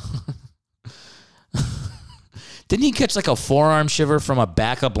Didn't he catch like a forearm shiver from a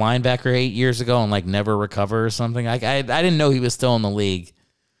backup linebacker 8 years ago and like never recover or something? I didn't know he was still in the league.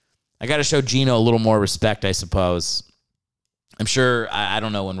 I got to show Geno a little more respect, I suppose. I'm sure, I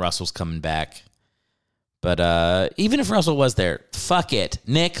don't know when Russell's coming back. But even if Russell was there, fuck it.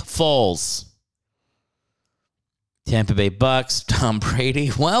 Nick Foles. Tampa Bay Bucks, Tom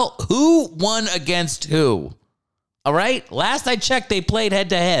Brady. Well, who won against who? All right? Last I checked, they played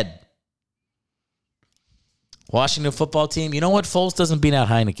head-to-head. Washington football team. You know what? Foles doesn't beat out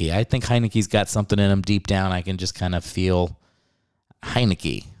Heineke. I think Heineke's got something in him deep down. I can just kind of feel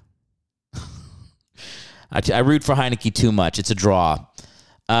Heineke. I root for Heineke too much. It's a draw.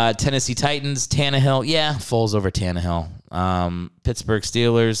 Tennessee Titans, Tannehill. Yeah, Foles over Tannehill. Pittsburgh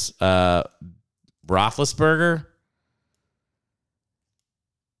Steelers, Roethlisberger.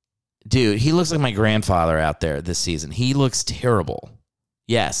 Dude, he looks like my grandfather out there this season. He looks terrible.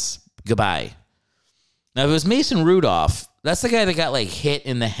 Yes, goodbye. Now, if it was Mason Rudolph, that's the guy that got like hit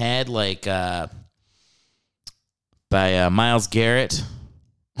in the head like by Myles Garrett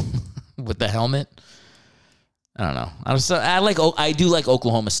with the helmet. I don't know. I do like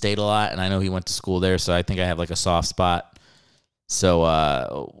Oklahoma State a lot, and I know he went to school there, so I think I have like a soft spot. So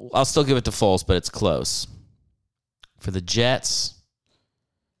I'll still give it to Foles, but it's close. For the Jets,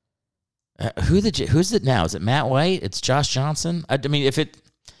 who's it now? Is it Matt White? It's Josh Johnson. I mean,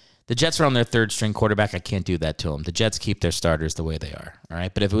 the Jets are on their third string quarterback, I can't do that to them. The Jets keep their starters the way they are. All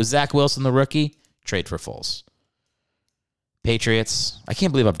right, but if it was Zach Wilson, the rookie, trade for Foles. Patriots. I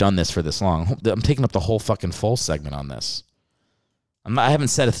can't believe I've done this for this long. I'm taking up the whole fucking Foles segment on this. I haven't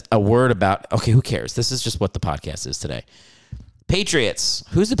said a word about... Okay, who cares? This is just what the podcast is today. Patriots.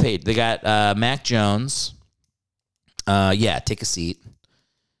 Who's the Patriots? They got Mac Jones. Yeah, take a seat.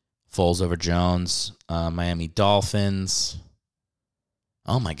 Foles over Jones. Miami Dolphins.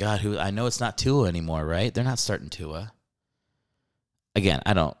 Oh, my God. I know it's not Tua anymore, right? They're not starting Tua. Again,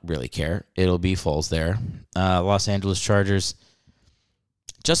 I don't really care. It'll be Foles there. Los Angeles Chargers.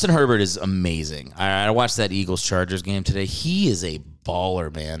 Justin Herbert is amazing. I watched that Eagles-Chargers game today. He is a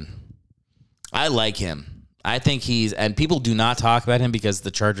baller, man. I like him. I think and people do not talk about him because the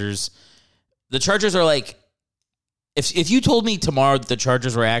Chargers are like, if you told me tomorrow that the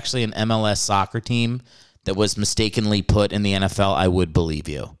Chargers were actually an MLS soccer team that was mistakenly put in the NFL, I would believe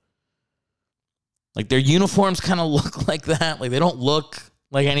you. Like, their uniforms kind of look like that. Like, they don't look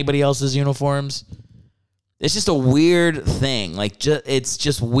like anybody else's uniforms. It's just a weird thing. Like, it's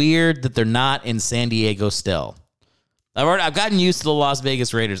just weird that they're not in San Diego still. I've gotten used to the Las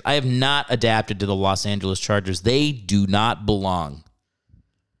Vegas Raiders. I have not adapted to the Los Angeles Chargers. They do not belong.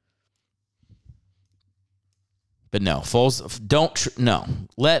 But no, Foles, no.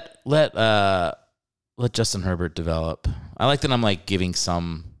 Let Justin Herbert develop. I like that I'm like giving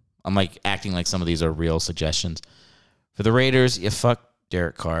I'm like acting like some of these are real suggestions. For the Raiders, you fuck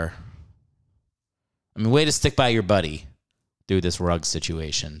Derek Carr. I mean, way to stick by your buddy through this Ruggs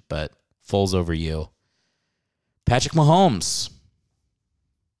situation, but Foles over you. Patrick Mahomes.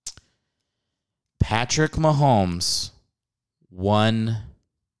 Patrick Mahomes won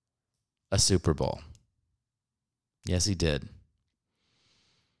a Super Bowl. Yes, he did.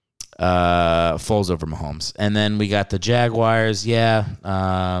 Foles over Mahomes. And then we got the Jaguars. Yeah.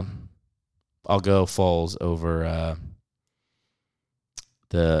 I'll go Foles over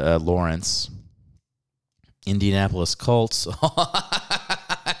the Lawrence. Indianapolis Colts.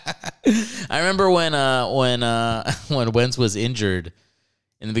 I remember when Wentz was injured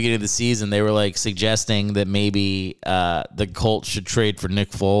in the beginning of the season, they were like suggesting that maybe the Colts should trade for Nick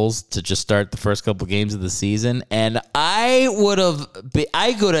Foles to just start the first couple games of the season, and I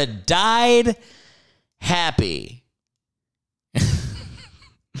could have died happy.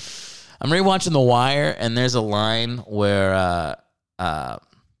 I'm rewatching The Wire, and there's a line where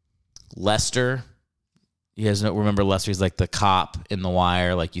Lester. You guys remember Lester? He's like the cop in The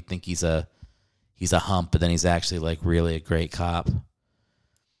Wire. Like, you think he's a hump, but then he's actually like really a great cop. And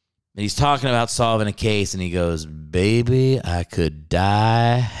he's talking about solving a case, and he goes, "Baby, I could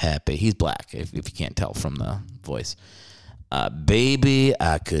die happy." He's black, if you can't tell from the voice. Baby,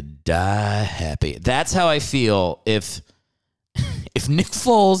 I could die happy. That's how I feel if Nick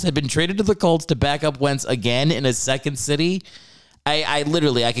Foles had been traded to the Colts to back up Wentz again in a second city. I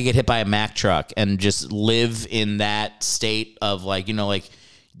literally could get hit by a Mack truck and just live in that state of like, you know, like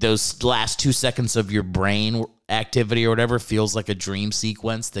those last 2 seconds of your brain activity or whatever feels like a dream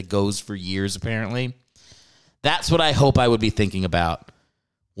sequence that goes for years, apparently. That's what I hope I would be thinking about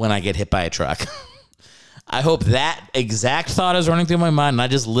when I get hit by a truck. I hope that exact thought is running through my mind, and I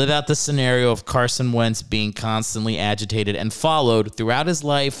just live out the scenario of Carson Wentz being constantly agitated and followed throughout his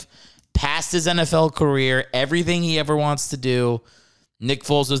life, past his NFL career, everything he ever wants to do, Nick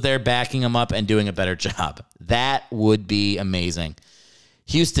Foles was there backing him up and doing a better job. That would be amazing.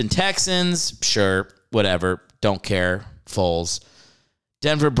 Houston Texans, sure, whatever, don't care. Foles.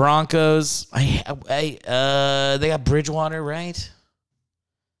 Denver Broncos, they got Bridgewater, right?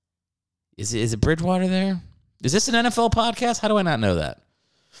 Is it Bridgewater there? Is this an NFL podcast? How do I not know that?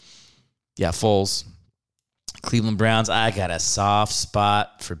 Yeah, Foles. Cleveland Browns, I got a soft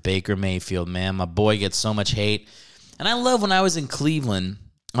spot for Baker Mayfield, man. My boy gets so much hate. And I love when I was in Cleveland,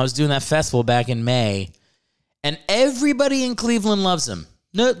 I was doing that festival back in May, and everybody in Cleveland loves him.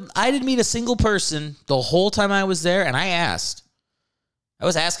 No, I didn't meet a single person the whole time I was there, and I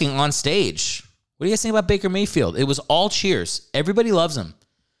was asking on stage, what do you guys think about Baker Mayfield? It was all cheers. Everybody loves him.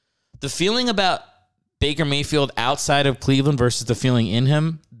 The feeling about Baker Mayfield outside of Cleveland versus the feeling in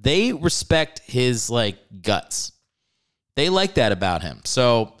him, they respect his, guts. They like that about him.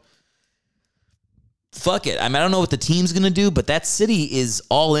 So, fuck it. I don't know what the team's going to do, but that city is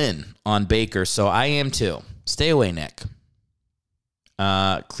all in on Baker, so I am too. Stay away, Nick.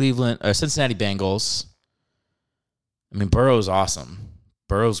 Cincinnati Bengals. Burrow's awesome.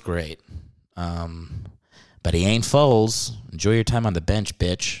 Burrow's great. But he ain't Foles. Enjoy your time on the bench,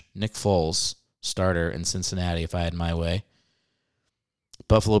 bitch. Nick Foles, starter in Cincinnati if I had my way.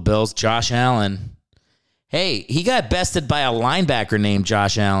 Buffalo Bills, Josh Allen. Hey, he got bested by a linebacker named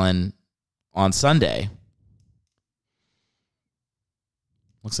Josh Allen on Sunday.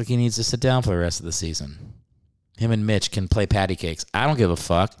 Looks like he needs to sit down for the rest of the season. Him and Mitch can play patty cakes. I don't give a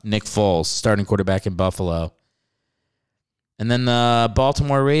fuck. Nick Foles, starting quarterback in Buffalo. And then the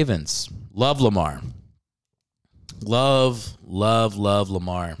Baltimore Ravens. Love Lamar. Love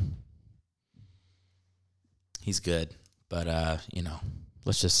Lamar. He's good. But,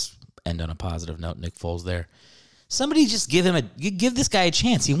 let's just end on a positive note. Nick Foles there. Somebody just give this guy a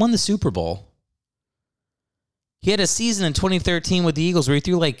chance. He won the Super Bowl. He had a season in 2013 with the Eagles where he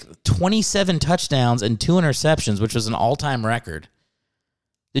threw 27 touchdowns and 2 interceptions, which was an all-time record.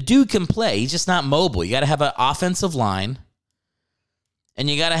 The dude can play. He's just not mobile. You got to have an offensive line, and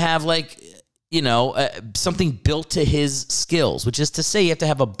you got to have something built to his skills, which is to say you have to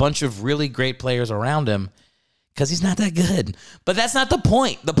have a bunch of really great players around him because he's not that good. But that's not the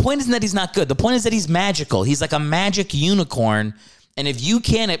point. The point isn't that he's not good. The point is that he's magical. He's like a magic unicorn, and if you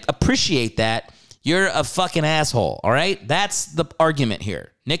can't appreciate that, you're a fucking asshole, all right? That's the argument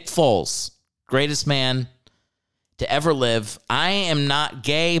here. Nick Foles, greatest man to ever live. I am not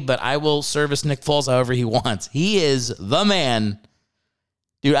gay, but I will service Nick Foles however he wants. He is the man.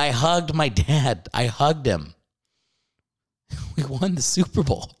 Dude, I hugged my dad. I hugged him. We won the Super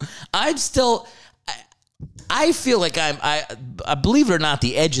Bowl. I feel like I believe it or not,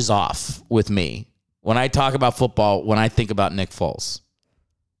 the edge is off with me when I talk about football, when I think about Nick Foles.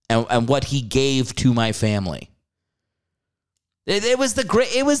 And what he gave to my family. It was the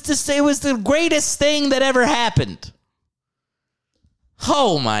greatest thing that ever happened.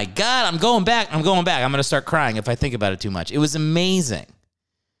 Oh my God, I'm going back. I'm going to start crying if I think about it too much. It was amazing.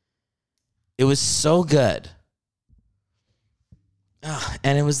 It was so good.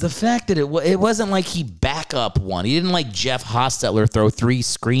 And it was the fact that it wasn't like he back up one. He didn't like Jeff Hostetler throw 3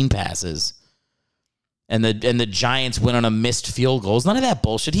 screen passes. And the Giants went on a missed field goal. None of that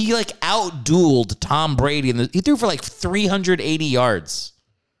bullshit. He out-dueled Tom Brady. And he threw for 380 yards.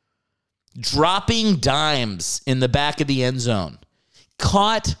 Dropping dimes in the back of the end zone.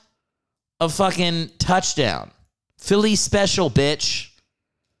 Caught a fucking touchdown. Philly special, bitch.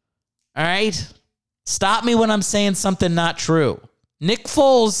 All right? Stop me when I'm saying something not true. Nick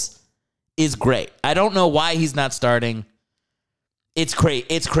Foles is great. I don't know why he's not starting. It's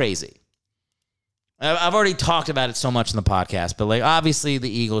crazy. I've already talked about it so much in the podcast, but obviously the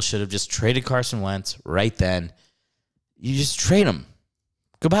Eagles should have just traded Carson Wentz right then. You just trade him.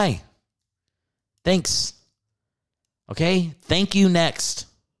 Goodbye. Thanks. Okay? Thank you next.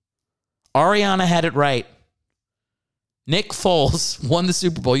 Ariana had it right. Nick Foles won the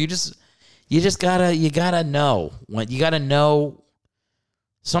Super Bowl. You gotta know. You gotta know.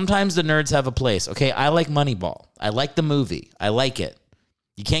 Sometimes the nerds have a place. Okay, I like Moneyball. I like the movie. I like it.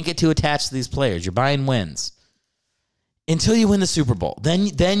 You can't get too attached to these players. You're buying wins until you win the Super Bowl.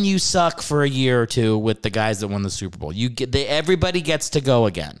 Then you suck for a year or two with the guys that won the Super Bowl. Everybody gets to go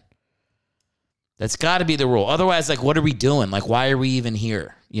again. That's got to be the rule. Otherwise, what are we doing? Why are we even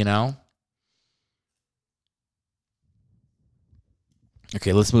here?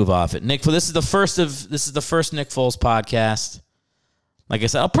 Okay, let's move off it. Nick, this is the first Nick Foles podcast. Like I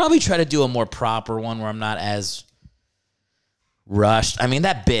said, I'll probably try to do a more proper one where I'm not as rushed.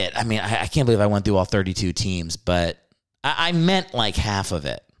 That bit, I can't believe I went through all 32 teams, but I meant half of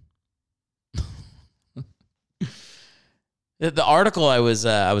it. The article I was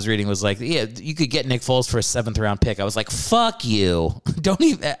reading was like, yeah, you could get Nick Foles for a 7th round pick. I was like, fuck you. Don't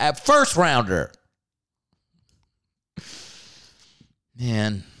even first rounder.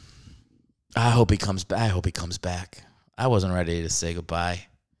 Man, I hope he comes back. I wasn't ready to say goodbye.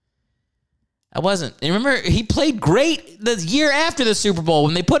 I wasn't. And remember, he played great the year after the Super Bowl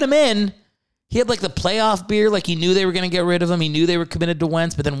when they put him in. He had like the playoff beer, like he knew they were going to get rid of him. He knew they were committed to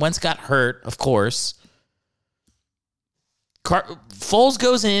Wentz, but then Wentz got hurt, of course. Foles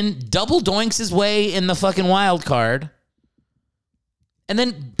goes in, double doinks his way in the fucking wild card, and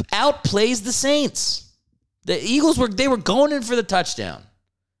then outplays the Saints. The Eagles were going in for the touchdown.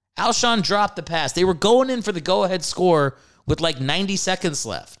 Alshon dropped the pass. They were going in for the go-ahead score with like 90 seconds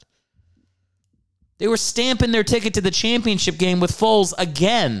left. They were stamping their ticket to the championship game with Foles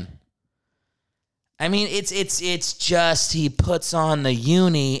again. I mean, it's just he puts on the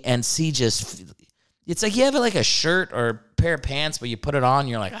uni and it's like you have like a shirt or a pair of pants, but you put it on,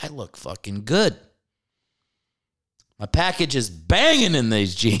 you're like, I look fucking good. My package is banging in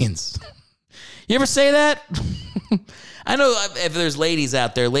these jeans. You ever say that? I know if there's ladies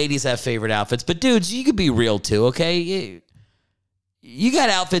out there, ladies have favorite outfits, but dudes, you could be real too, okay? You got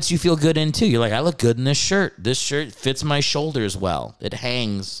outfits you feel good in too. You're like, I look good in this shirt. This shirt fits my shoulders well. It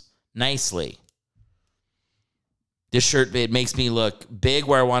hangs nicely. This shirt, it makes me look big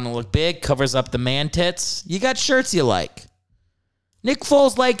where I want to look big, covers up the man tits. You got shirts you like. Nick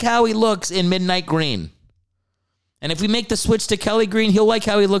Foles like how he looks in Midnight Green. And if we make the switch to Kelly Green, he'll like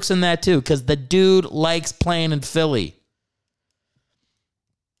how he looks in that too, because the dude likes playing in Philly.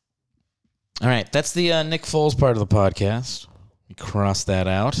 All right, that's the Nick Foles part of the podcast. We cross that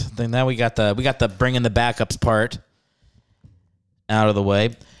out. Then now we got the bringing the backups part out of the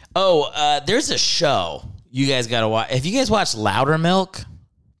way. Oh, there's a show you guys got to watch. If you guys watch Loudermilk,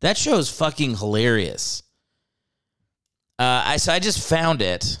 that show is fucking hilarious. I just found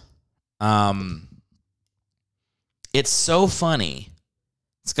it. It's so funny.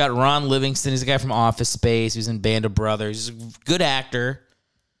 It's got Ron Livingston. He's a guy from Office Space. He's in Band of Brothers. He's a good actor.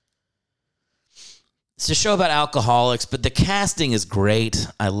 It's a show about alcoholics, but the casting is great.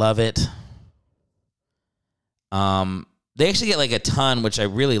 I love it. They actually get like a ton, which I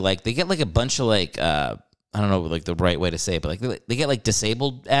really like. They get like a bunch of like, I don't know like the right way to say it, but like they get like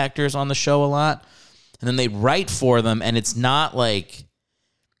disabled actors on the show a lot. And then they write for them, and it's not like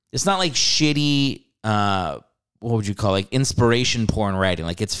shitty, what would you call like inspiration porn writing?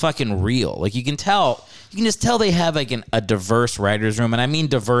 Like it's fucking real. Like you can just tell they have like a diverse writer's room. And I mean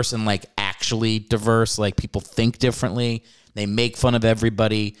diverse and like actually diverse, like people think differently. They make fun of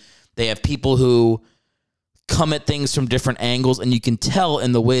everybody. They have people who come at things from different angles, and you can tell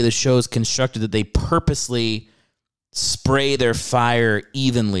in the way the show is constructed that they purposely spray their fire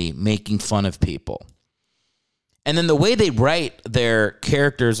evenly, making fun of people. And then the way they write their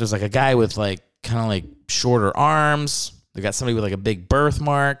characters, there's like a guy with like kind of like shorter arms. They got somebody with like a big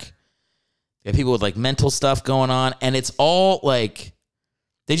birthmark. They got people with like mental stuff going on. And it's all like,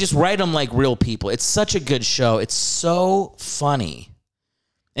 they just write them like real people. It's such a good show. It's so funny.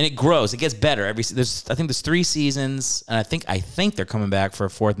 And it grows. It gets better. I think there's 3 seasons. And I think they're coming back for a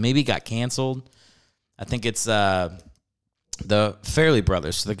 4th. Maybe it got canceled. I think it's the Fairley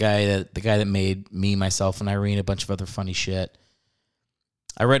Brothers, so the guy that made Me, Myself, and Irene, a bunch of other funny shit.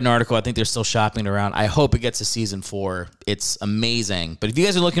 I read an article. I think they're still shopping around. I hope it gets to season 4. It's amazing. But if you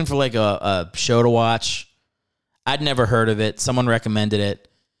guys are looking for like a show to watch, I'd never heard of it. Someone recommended it,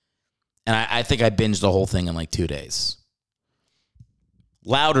 and I think I binged the whole thing in like 2 days.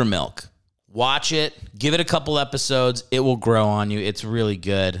 Loudermilk. Watch it. Give it a couple episodes. It will grow on you. It's really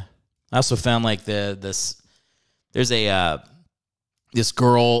good. I also found like there's this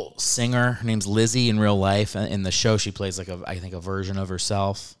girl singer. Her name's Lizzie in real life. In the show, she plays like I think a version of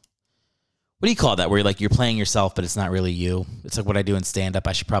herself. What do you call that? Where you're playing yourself, but it's not really you. It's like what I do in stand-up.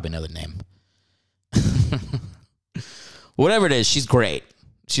 I should probably know the name. Whatever it is, she's great.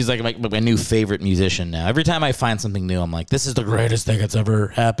 She's like my new favorite musician now. Every time I find something new, I'm like, this is the greatest thing that's ever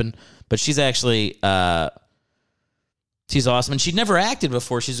happened. But she's actually, she's awesome. And she'd never acted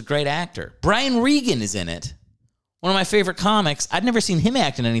before. She's a great actor. Brian Regan is in it. One of my favorite comics. I'd never seen him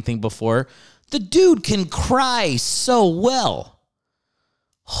act in anything before. The dude can cry so well.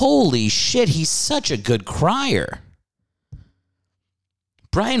 Holy shit, he's such a good crier.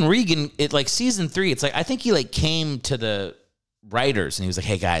 Brian Regan, like season 3, it's like, I think he like came to the writers and he was like,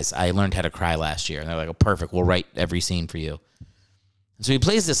 hey guys, I learned how to cry last year. And they're like, oh, perfect, we'll write every scene for you. And so he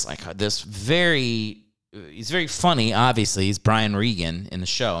plays this he's very funny, obviously. He's Brian Regan in the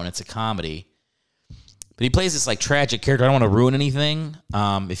show, and it's a comedy. But he plays this like tragic character. I don't want to ruin anything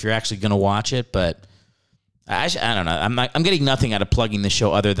if you're actually going to watch it, but I don't know. I'm getting nothing out of plugging the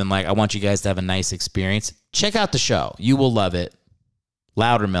show other than like I want you guys to have a nice experience. Check out the show. You will love it.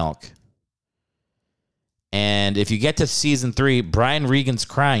 Loudermilk. And if you get to season 3, Brian Regan's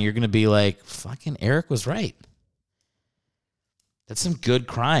crying, you're going to be like, fucking Eric was right. That's some good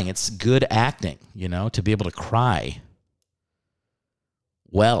crying. It's good acting, you know, to be able to cry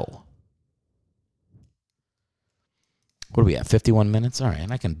well. What are we at? 51 minutes? All right,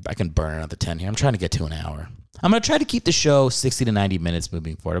 and I can burn another 10 here. I'm trying to get to an hour. I'm going to try to keep the show 60 to 90 minutes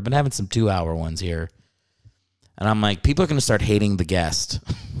moving forward. I've been having some 2-hour ones here. And I'm like, people are going to start hating the guest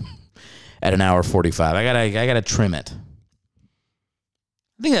at an hour 45. I gotta trim it.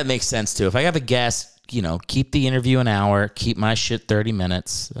 I think that makes sense too. If I have a guest, you know, keep the interview an hour, keep my shit 30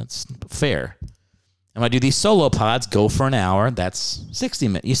 minutes. That's fair. And when I do these solo pods, go for an hour. That's 60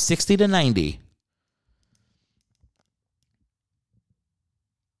 minutes. 60 to 90.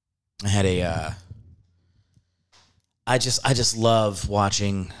 I had I just love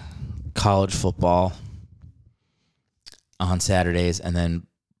watching college football on Saturdays and then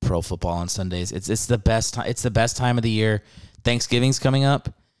pro football on Sundays. It's the best time. It's the best time of the year. Thanksgiving's coming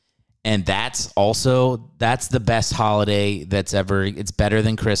up, and that's the best holiday that's ever. It's better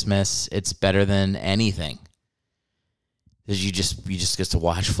than Christmas. It's better than anything. Because you just get to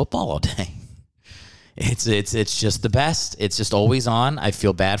watch football all day. It's just the best. It's just always on. I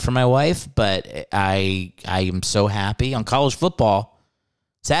feel bad for my wife, but I am so happy on college football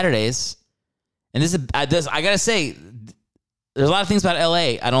Saturdays. And this I gotta say, there's a lot of things about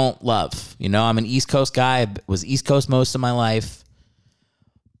LA I don't love. You know, I'm an East Coast guy. I was East Coast most of my life.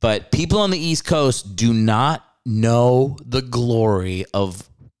 But people on the East Coast do not know the glory of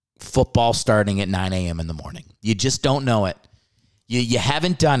football starting at 9 a.m. in the morning. You just don't know it. You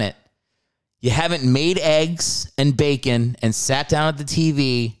haven't done it. You haven't made eggs and bacon and sat down at the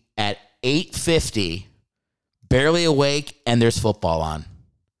TV at 8:50, barely awake, and there's football on.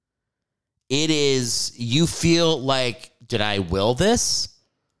 It is, you feel like, did I will this?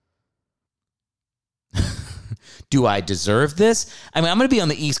 Do I deserve this? I mean, I'm going to be on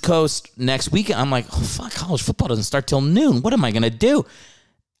the East Coast next weekend. I'm like, oh, fuck, college football doesn't start till noon. What am I going to do?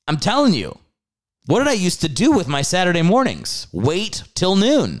 I'm telling you, what did I used to do with my Saturday mornings? Wait till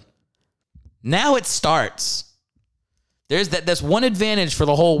noon. Now it starts. That's one advantage for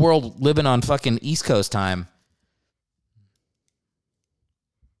the whole world living on fucking East Coast time.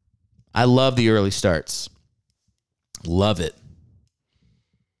 I love the early starts. Love it.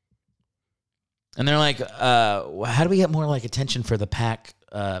 And they're like, how do we get more like attention for the Pac,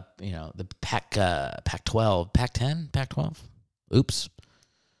 the Pac-12, Pac-10, Pac-12? Oops.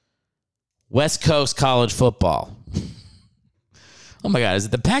 West Coast college football. Oh my God, is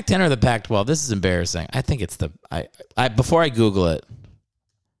it the Pac-10 or the Pac-12? This is embarrassing. I think it's before I Google it,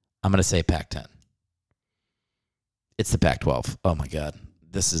 I'm going to say Pac-10. It's the Pac-12. Oh my God.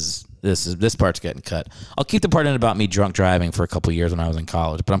 This part's getting cut. I'll keep the part in about me drunk driving for a couple years when I was in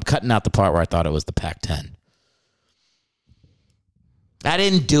college, but I'm cutting out the part where I thought it was the Pac-10. I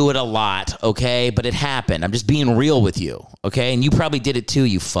didn't do it a lot, okay? But it happened. I'm just being real with you, okay? And you probably did it too,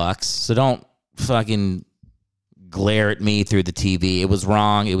 you fucks. So don't fucking glare at me through the TV. It was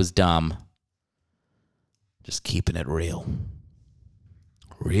wrong. It was dumb. Just keeping it real.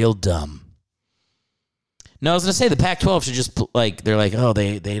 Real dumb. No, I was going to say the Pac-12 should just, like, they're like, oh,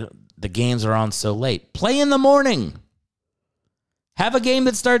 the games are on so late. Play in the morning. Have a game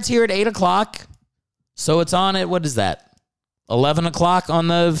that starts here at 8 o'clock. So it's on at, what is that? 11 o'clock on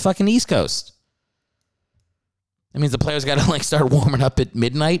the fucking East Coast. That means the players got to, like, start warming up at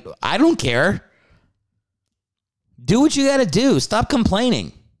midnight. I don't care. Do what you got to do. Stop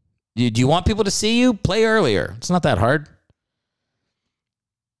complaining. Do you want people to see you? Play earlier. It's not that hard.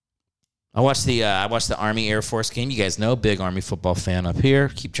 I watched the Army Air Force game. You guys know, big Army football fan up here.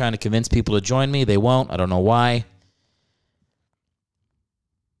 Keep trying to convince people to join me. They won't. I don't know why.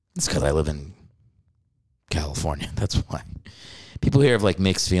 It's because I live in California. That's why. People here have like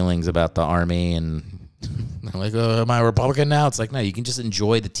mixed feelings about the Army, and they're like, "Oh, am I a Republican now?" It's like, no, you can just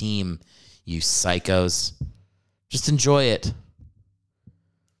enjoy the team, you psychos. Just enjoy it.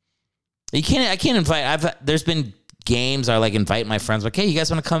 I can't invite. There's been games I like invite my friends, like, hey, you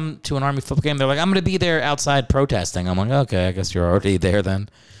guys want to come to an Army football game? They're like, I'm going to be there outside protesting. I'm like, okay, I guess you're already there then.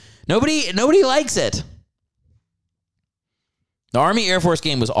 Nobody likes it. The Army Air Force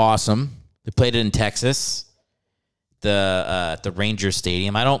game was awesome. They played it in Texas, the Ranger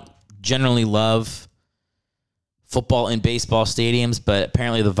Stadium. I don't generally love football and baseball stadiums, but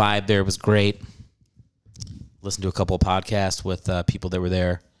apparently the vibe there was great. Listened to a couple of podcasts with people that were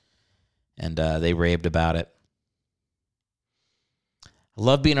there, and they raved about it. I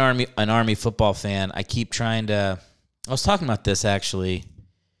love being an Army football fan. I keep trying to. I was talking about this actually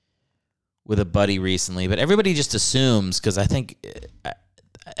with a buddy recently, but everybody just assumes, because I think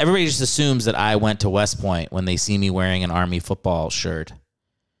everybody just assumes that I went to West Point when they see me wearing an Army football shirt.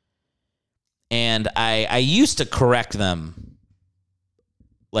 And I used to correct them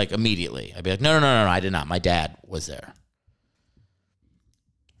like immediately. I'd be like, no, I did not. My dad was there.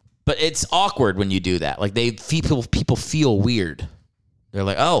 But it's awkward when you do that. Like people feel weird. They're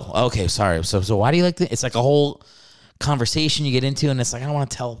like, oh, okay, sorry. So why do you like that? It's like a whole conversation you get into, and it's like, I don't want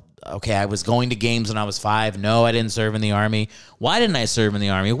to tell. Okay, I was going to games when I was 5. No, I didn't serve in the Army. Why didn't I serve in the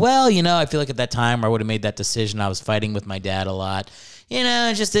Army? Well, I feel like at that time I would have made that decision. I was fighting with my dad a lot.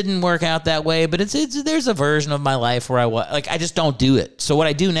 It just didn't work out that way. But there's a version of my life where I just don't do it. So what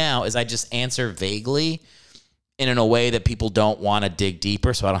I do now is I just answer vaguely and in a way that people don't want to dig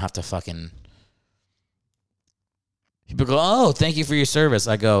deeper, so I don't have to fucking. People go, oh, thank you for your service.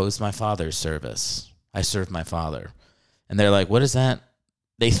 I go, it's my father's service. I served my father. And they're like, what is that?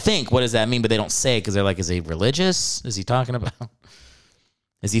 They think, what does that mean? But they don't say it because they're like, is he religious? Is he talking about?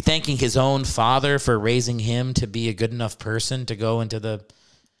 Is he thanking his own father for raising him to be a good enough person to go into the...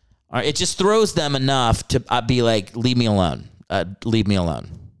 It just throws them enough to be like, leave me alone. Leave me alone.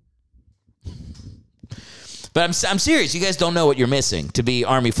 But I'm serious. You guys don't know what you're missing to be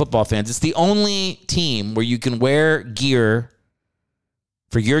Army football fans. It's the only team where you can wear gear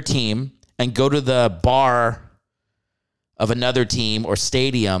for your team and go to the bar of another team or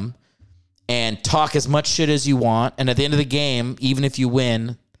stadium and talk as much shit as you want. And at the end of the game, even if you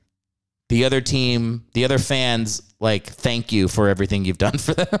win, the other team, the other fans, like, thank you for everything you've done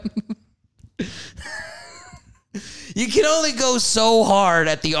for them. You can only go so hard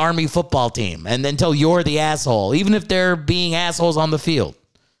at the Army football team and until you're the asshole, even if they're being assholes on the field.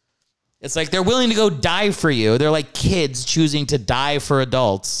 It's like they're willing to go die for you. They're like kids choosing to die for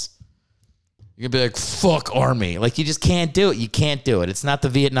adults. You're going to be like, fuck Army. Like, you just can't do it. You can't do it. It's not the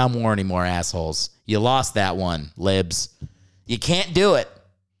Vietnam War anymore, assholes. You lost that one, libs. You can't do it.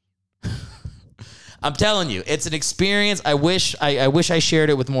 I'm telling you, it's an experience. I wish I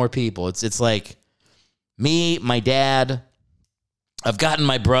shared it with more people. It's like me, my dad. I've gotten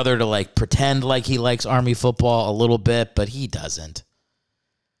my brother to like pretend like he likes Army football a little bit, but he doesn't.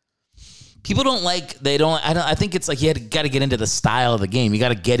 People don't like, I think it's like you got to get into the style of the game. You got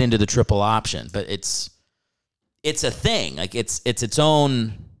to get into the triple option, but it's a thing. Like it's its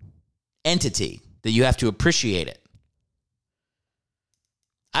own entity that you have to appreciate it.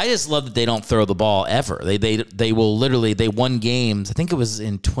 I just love that they don't throw the ball ever. They will literally, they won games. I think it was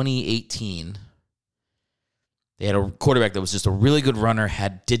in 2018. They had a quarterback that was just a really good runner,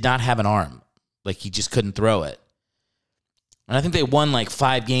 did not have an arm. Like he just couldn't throw it. And I think they won like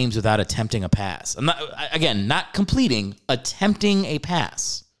 5 games without attempting a pass. Not completing, attempting a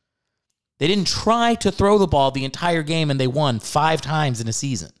pass. They didn't try to throw the ball the entire game, and they won 5 times in a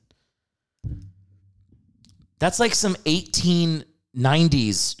season. That's like some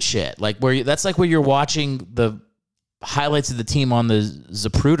 1890s shit. Like that's like where you're watching the highlights of the team on the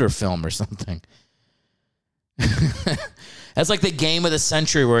Zapruder film or something. That's like the game of the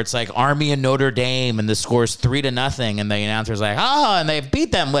century where it's like Army and Notre Dame and the score's 3-0 and the announcer's like, oh, and they've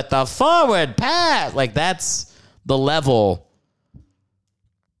beat them with the forward pass. Like that's the level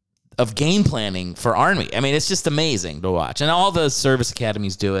of game planning for Army. I mean, it's just amazing to watch. And all the service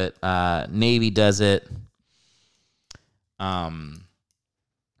academies do it. Navy does it.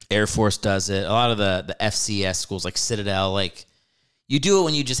 Air Force does it. A lot of the FCS schools like Citadel, like you do it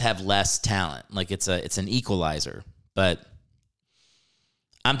when you just have less talent. Like it's an equalizer. But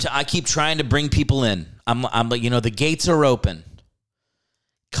I keep trying to bring people in. I'm like, the gates are open.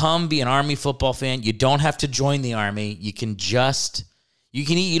 Come be an Army football fan. You don't have to join the Army. You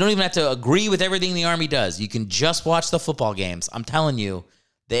don't even have to agree with everything the Army does. You can just watch the football games. I'm telling you,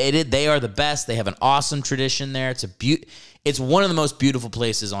 they are the best. They have an awesome tradition there. It's one of the most beautiful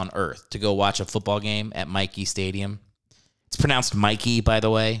places on earth to go watch a football game at Mikey Stadium. It's pronounced Mikey, by the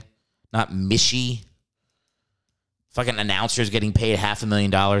way, not Mishy. Fucking announcers getting paid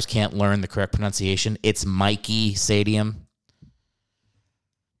 $500,000 can't learn the correct pronunciation. It's Mikey Stadium.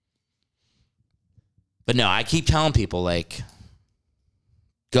 But no, I keep telling people, like,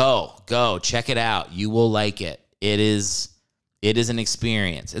 go, check it out. You will like it. It is an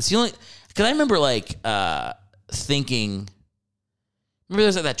experience. It's the only, because I remember, like, thinking, remember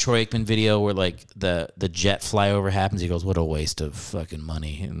there's like that Troy Aikman video where, like, the jet flyover happens? He goes, what a waste of fucking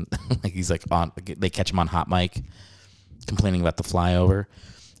money. And, like, he's, like, they catch him on hot mic, complaining about the flyover.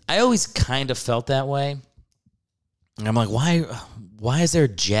 I always kind of felt that way. And I'm like, why is there a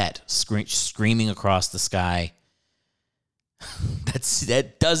jet screaming across the sky?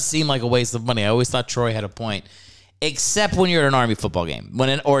 That does seem like a waste of money. I always thought Troy had a point, except when you're at an Army football game,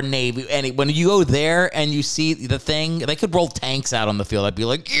 or Navy. When you go there and you see the thing, they could roll tanks out on the field. I'd be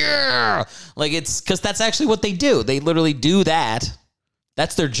like, yeah, like it's because that's actually what they do. They literally do that.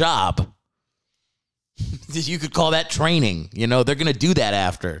 That's their job. You could call that training. You know, they're gonna do that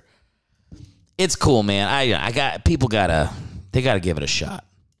after. It's cool, man. They gotta give it a shot.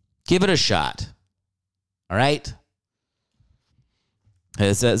 Give it a shot. All right.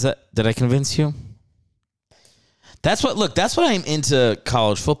 Is that did I convince you? That's what I'm into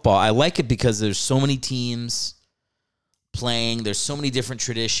college football. I like it because there's so many teams playing. There's so many different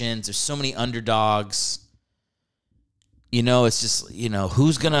traditions. There's so many underdogs. You know, it's just, you know,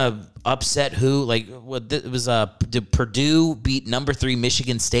 who's going to upset who? Like, did Purdue beat number 3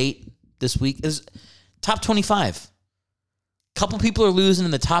 Michigan State this week? It was top 25. Couple people are losing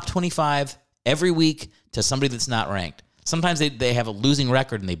in the top 25 every week to somebody that's not ranked. Sometimes they have a losing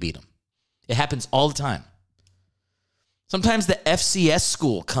record and they beat them. It happens all the time. Sometimes the FCS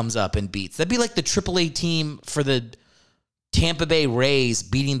school comes up and beats. That'd be like the AAA team for the Tampa Bay Rays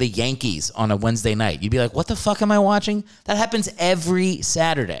beating the Yankees on a Wednesday night. You'd be like, what the fuck am I watching? That happens every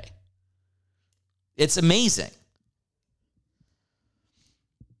Saturday. It's amazing.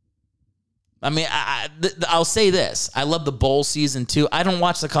 I mean, I'll say this. I love the bowl season too. I don't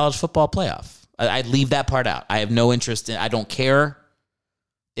watch the college football playoff. I'd leave that part out. I have no interest in. I don't care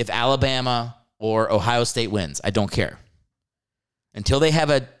if Alabama or Ohio State wins. I don't care. Until they have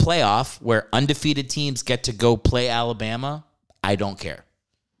a playoff where undefeated teams get to go play Alabama, I don't care.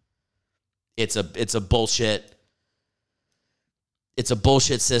 It's a bullshit. It's a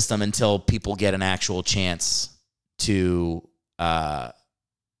bullshit system until people get an actual chance to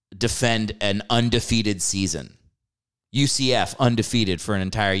defend an undefeated season. UCF, undefeated for an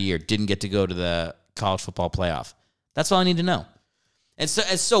entire year, didn't get to go to the college football playoff. That's all I need to know. And so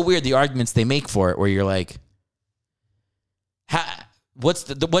it's so weird, the arguments they make for it, where you're like, what's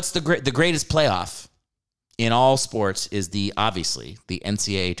the greatest playoff in all sports is obviously the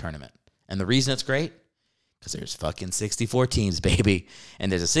NCAA tournament. And the reason it's great, because there's fucking 64 teams, baby.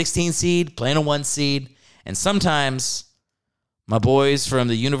 And there's a 16 seed playing a 1 seed. And sometimes my boys from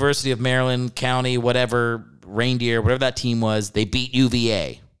the University of Maryland, County, whatever, Reindeer, whatever that team was, they beat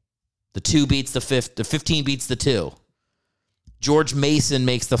UVA. The 2 beats the 15 beats the 2. George Mason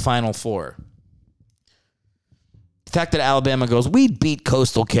makes the Final Four. The fact that Alabama goes, we beat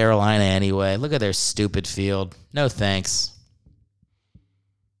Coastal Carolina anyway. Look at their stupid field. No thanks.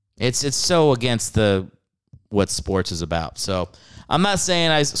 It's so against what sports is about. So I'm not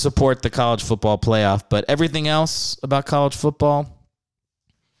saying I support the college football playoff, but everything else about college football,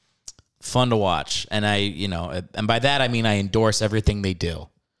 fun to watch. And and by that I mean I endorse everything they do.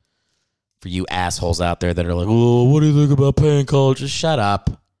 For you assholes out there that are like, oh, what do you think about paying college? Just shut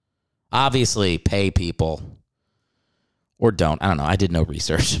up. Obviously, pay people. Or don't. I don't know. I did no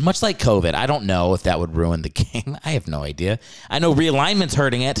research. Much like COVID, I don't know if that would ruin the game. I have no idea. I know realignment's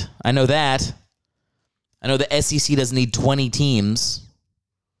hurting it. I know that. I know the SEC doesn't need 20 teams.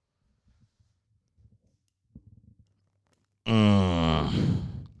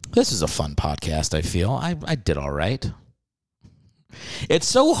 This is a fun podcast, I feel. I did all right. It's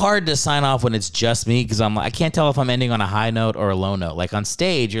so hard to sign off when it's just me because I can't tell if I'm ending on a high note or a low note. Like on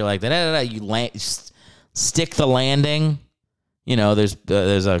stage, you're like, you stick the landing. You know,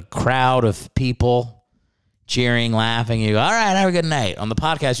 there's a crowd of people cheering, laughing. You go, all right, have a good night. On the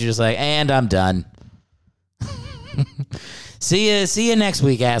podcast, you're just like, and I'm done. See you next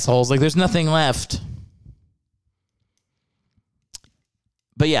week, assholes. Like, there's nothing left.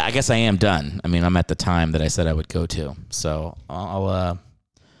 But yeah, I guess I am done. I mean, I'm at the time that I said I would go to. So I'll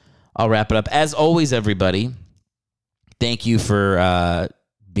wrap it up. As always, everybody, thank you for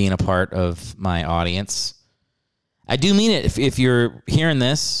being a part of my audience. I do mean it. If you're hearing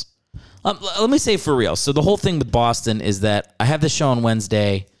this, let me say for real. So the whole thing with Boston is that I have the show on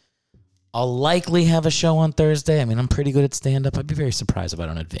Wednesday. I'll likely have a show on Thursday. I mean, I'm pretty good at stand-up. I'd be very surprised if I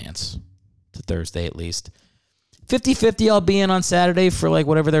don't advance to Thursday at least. 50-50 I'll be in on Saturday for like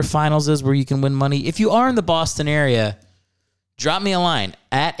whatever their finals is where you can win money. If you are in the Boston area, drop me a line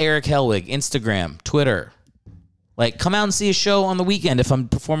at Eric Helwig, Instagram, Twitter. Like, come out and see a show on the weekend if I'm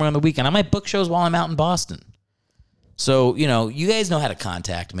performing on the weekend. I might book shows while I'm out in Boston. So, you guys know how to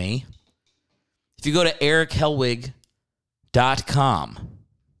contact me. If you go to erichelwig.com,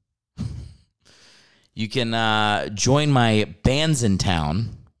 you can join my Bands in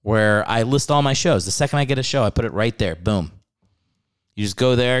Town, where I list all my shows. The second I get a show, I put it right there. Boom. You just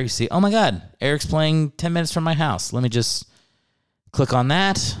go there. You see, oh, my God, Eric's playing 10 minutes from my house. Let me just click on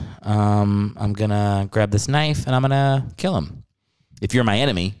that. I'm going to grab this knife and I'm going to kill him. If you're my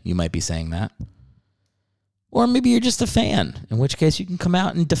enemy, you might be saying that. Or maybe you're just a fan, in which case you can come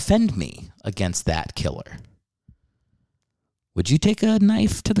out and defend me against that killer. Would you take a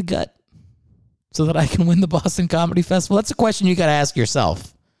knife to the gut so that I can win the Boston Comedy Festival? That's a question you got to ask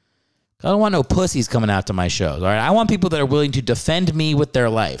yourself. I don't want no pussies coming out to my shows, all right? I want people that are willing to defend me with their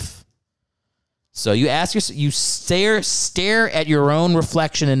life. So you ask yourself, you stare at your own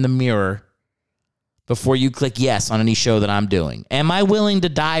reflection in the mirror before you click yes on any show that I'm doing. Am I willing to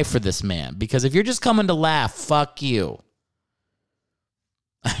die for this man? Because if you're just coming to laugh, fuck you.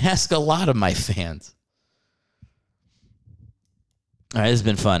 I ask a lot of my fans. All right, this has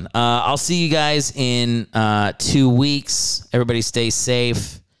been fun. I'll see you guys in 2 weeks. Everybody stay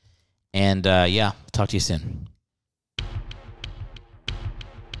safe. And yeah, talk to you soon.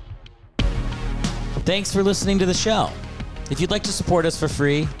 Thanks for listening to the show. If you'd like to support us for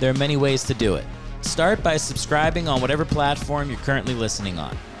free, there are many ways to do it. Start by subscribing on whatever platform you're currently listening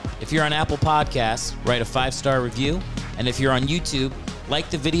on. If you're on Apple Podcasts, write a 5-star review. And if you're on YouTube,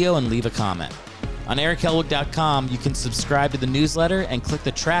 like the video and leave a comment. On EricHellwig.com, you can subscribe to the newsletter and click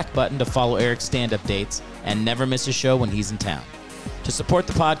the track button to follow Eric's stand-up dates and never miss a show when he's in town. To support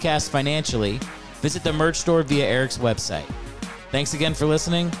the podcast financially, visit the merch store via Eric's website. Thanks again for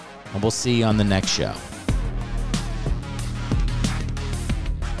listening, and we'll see you on the next show.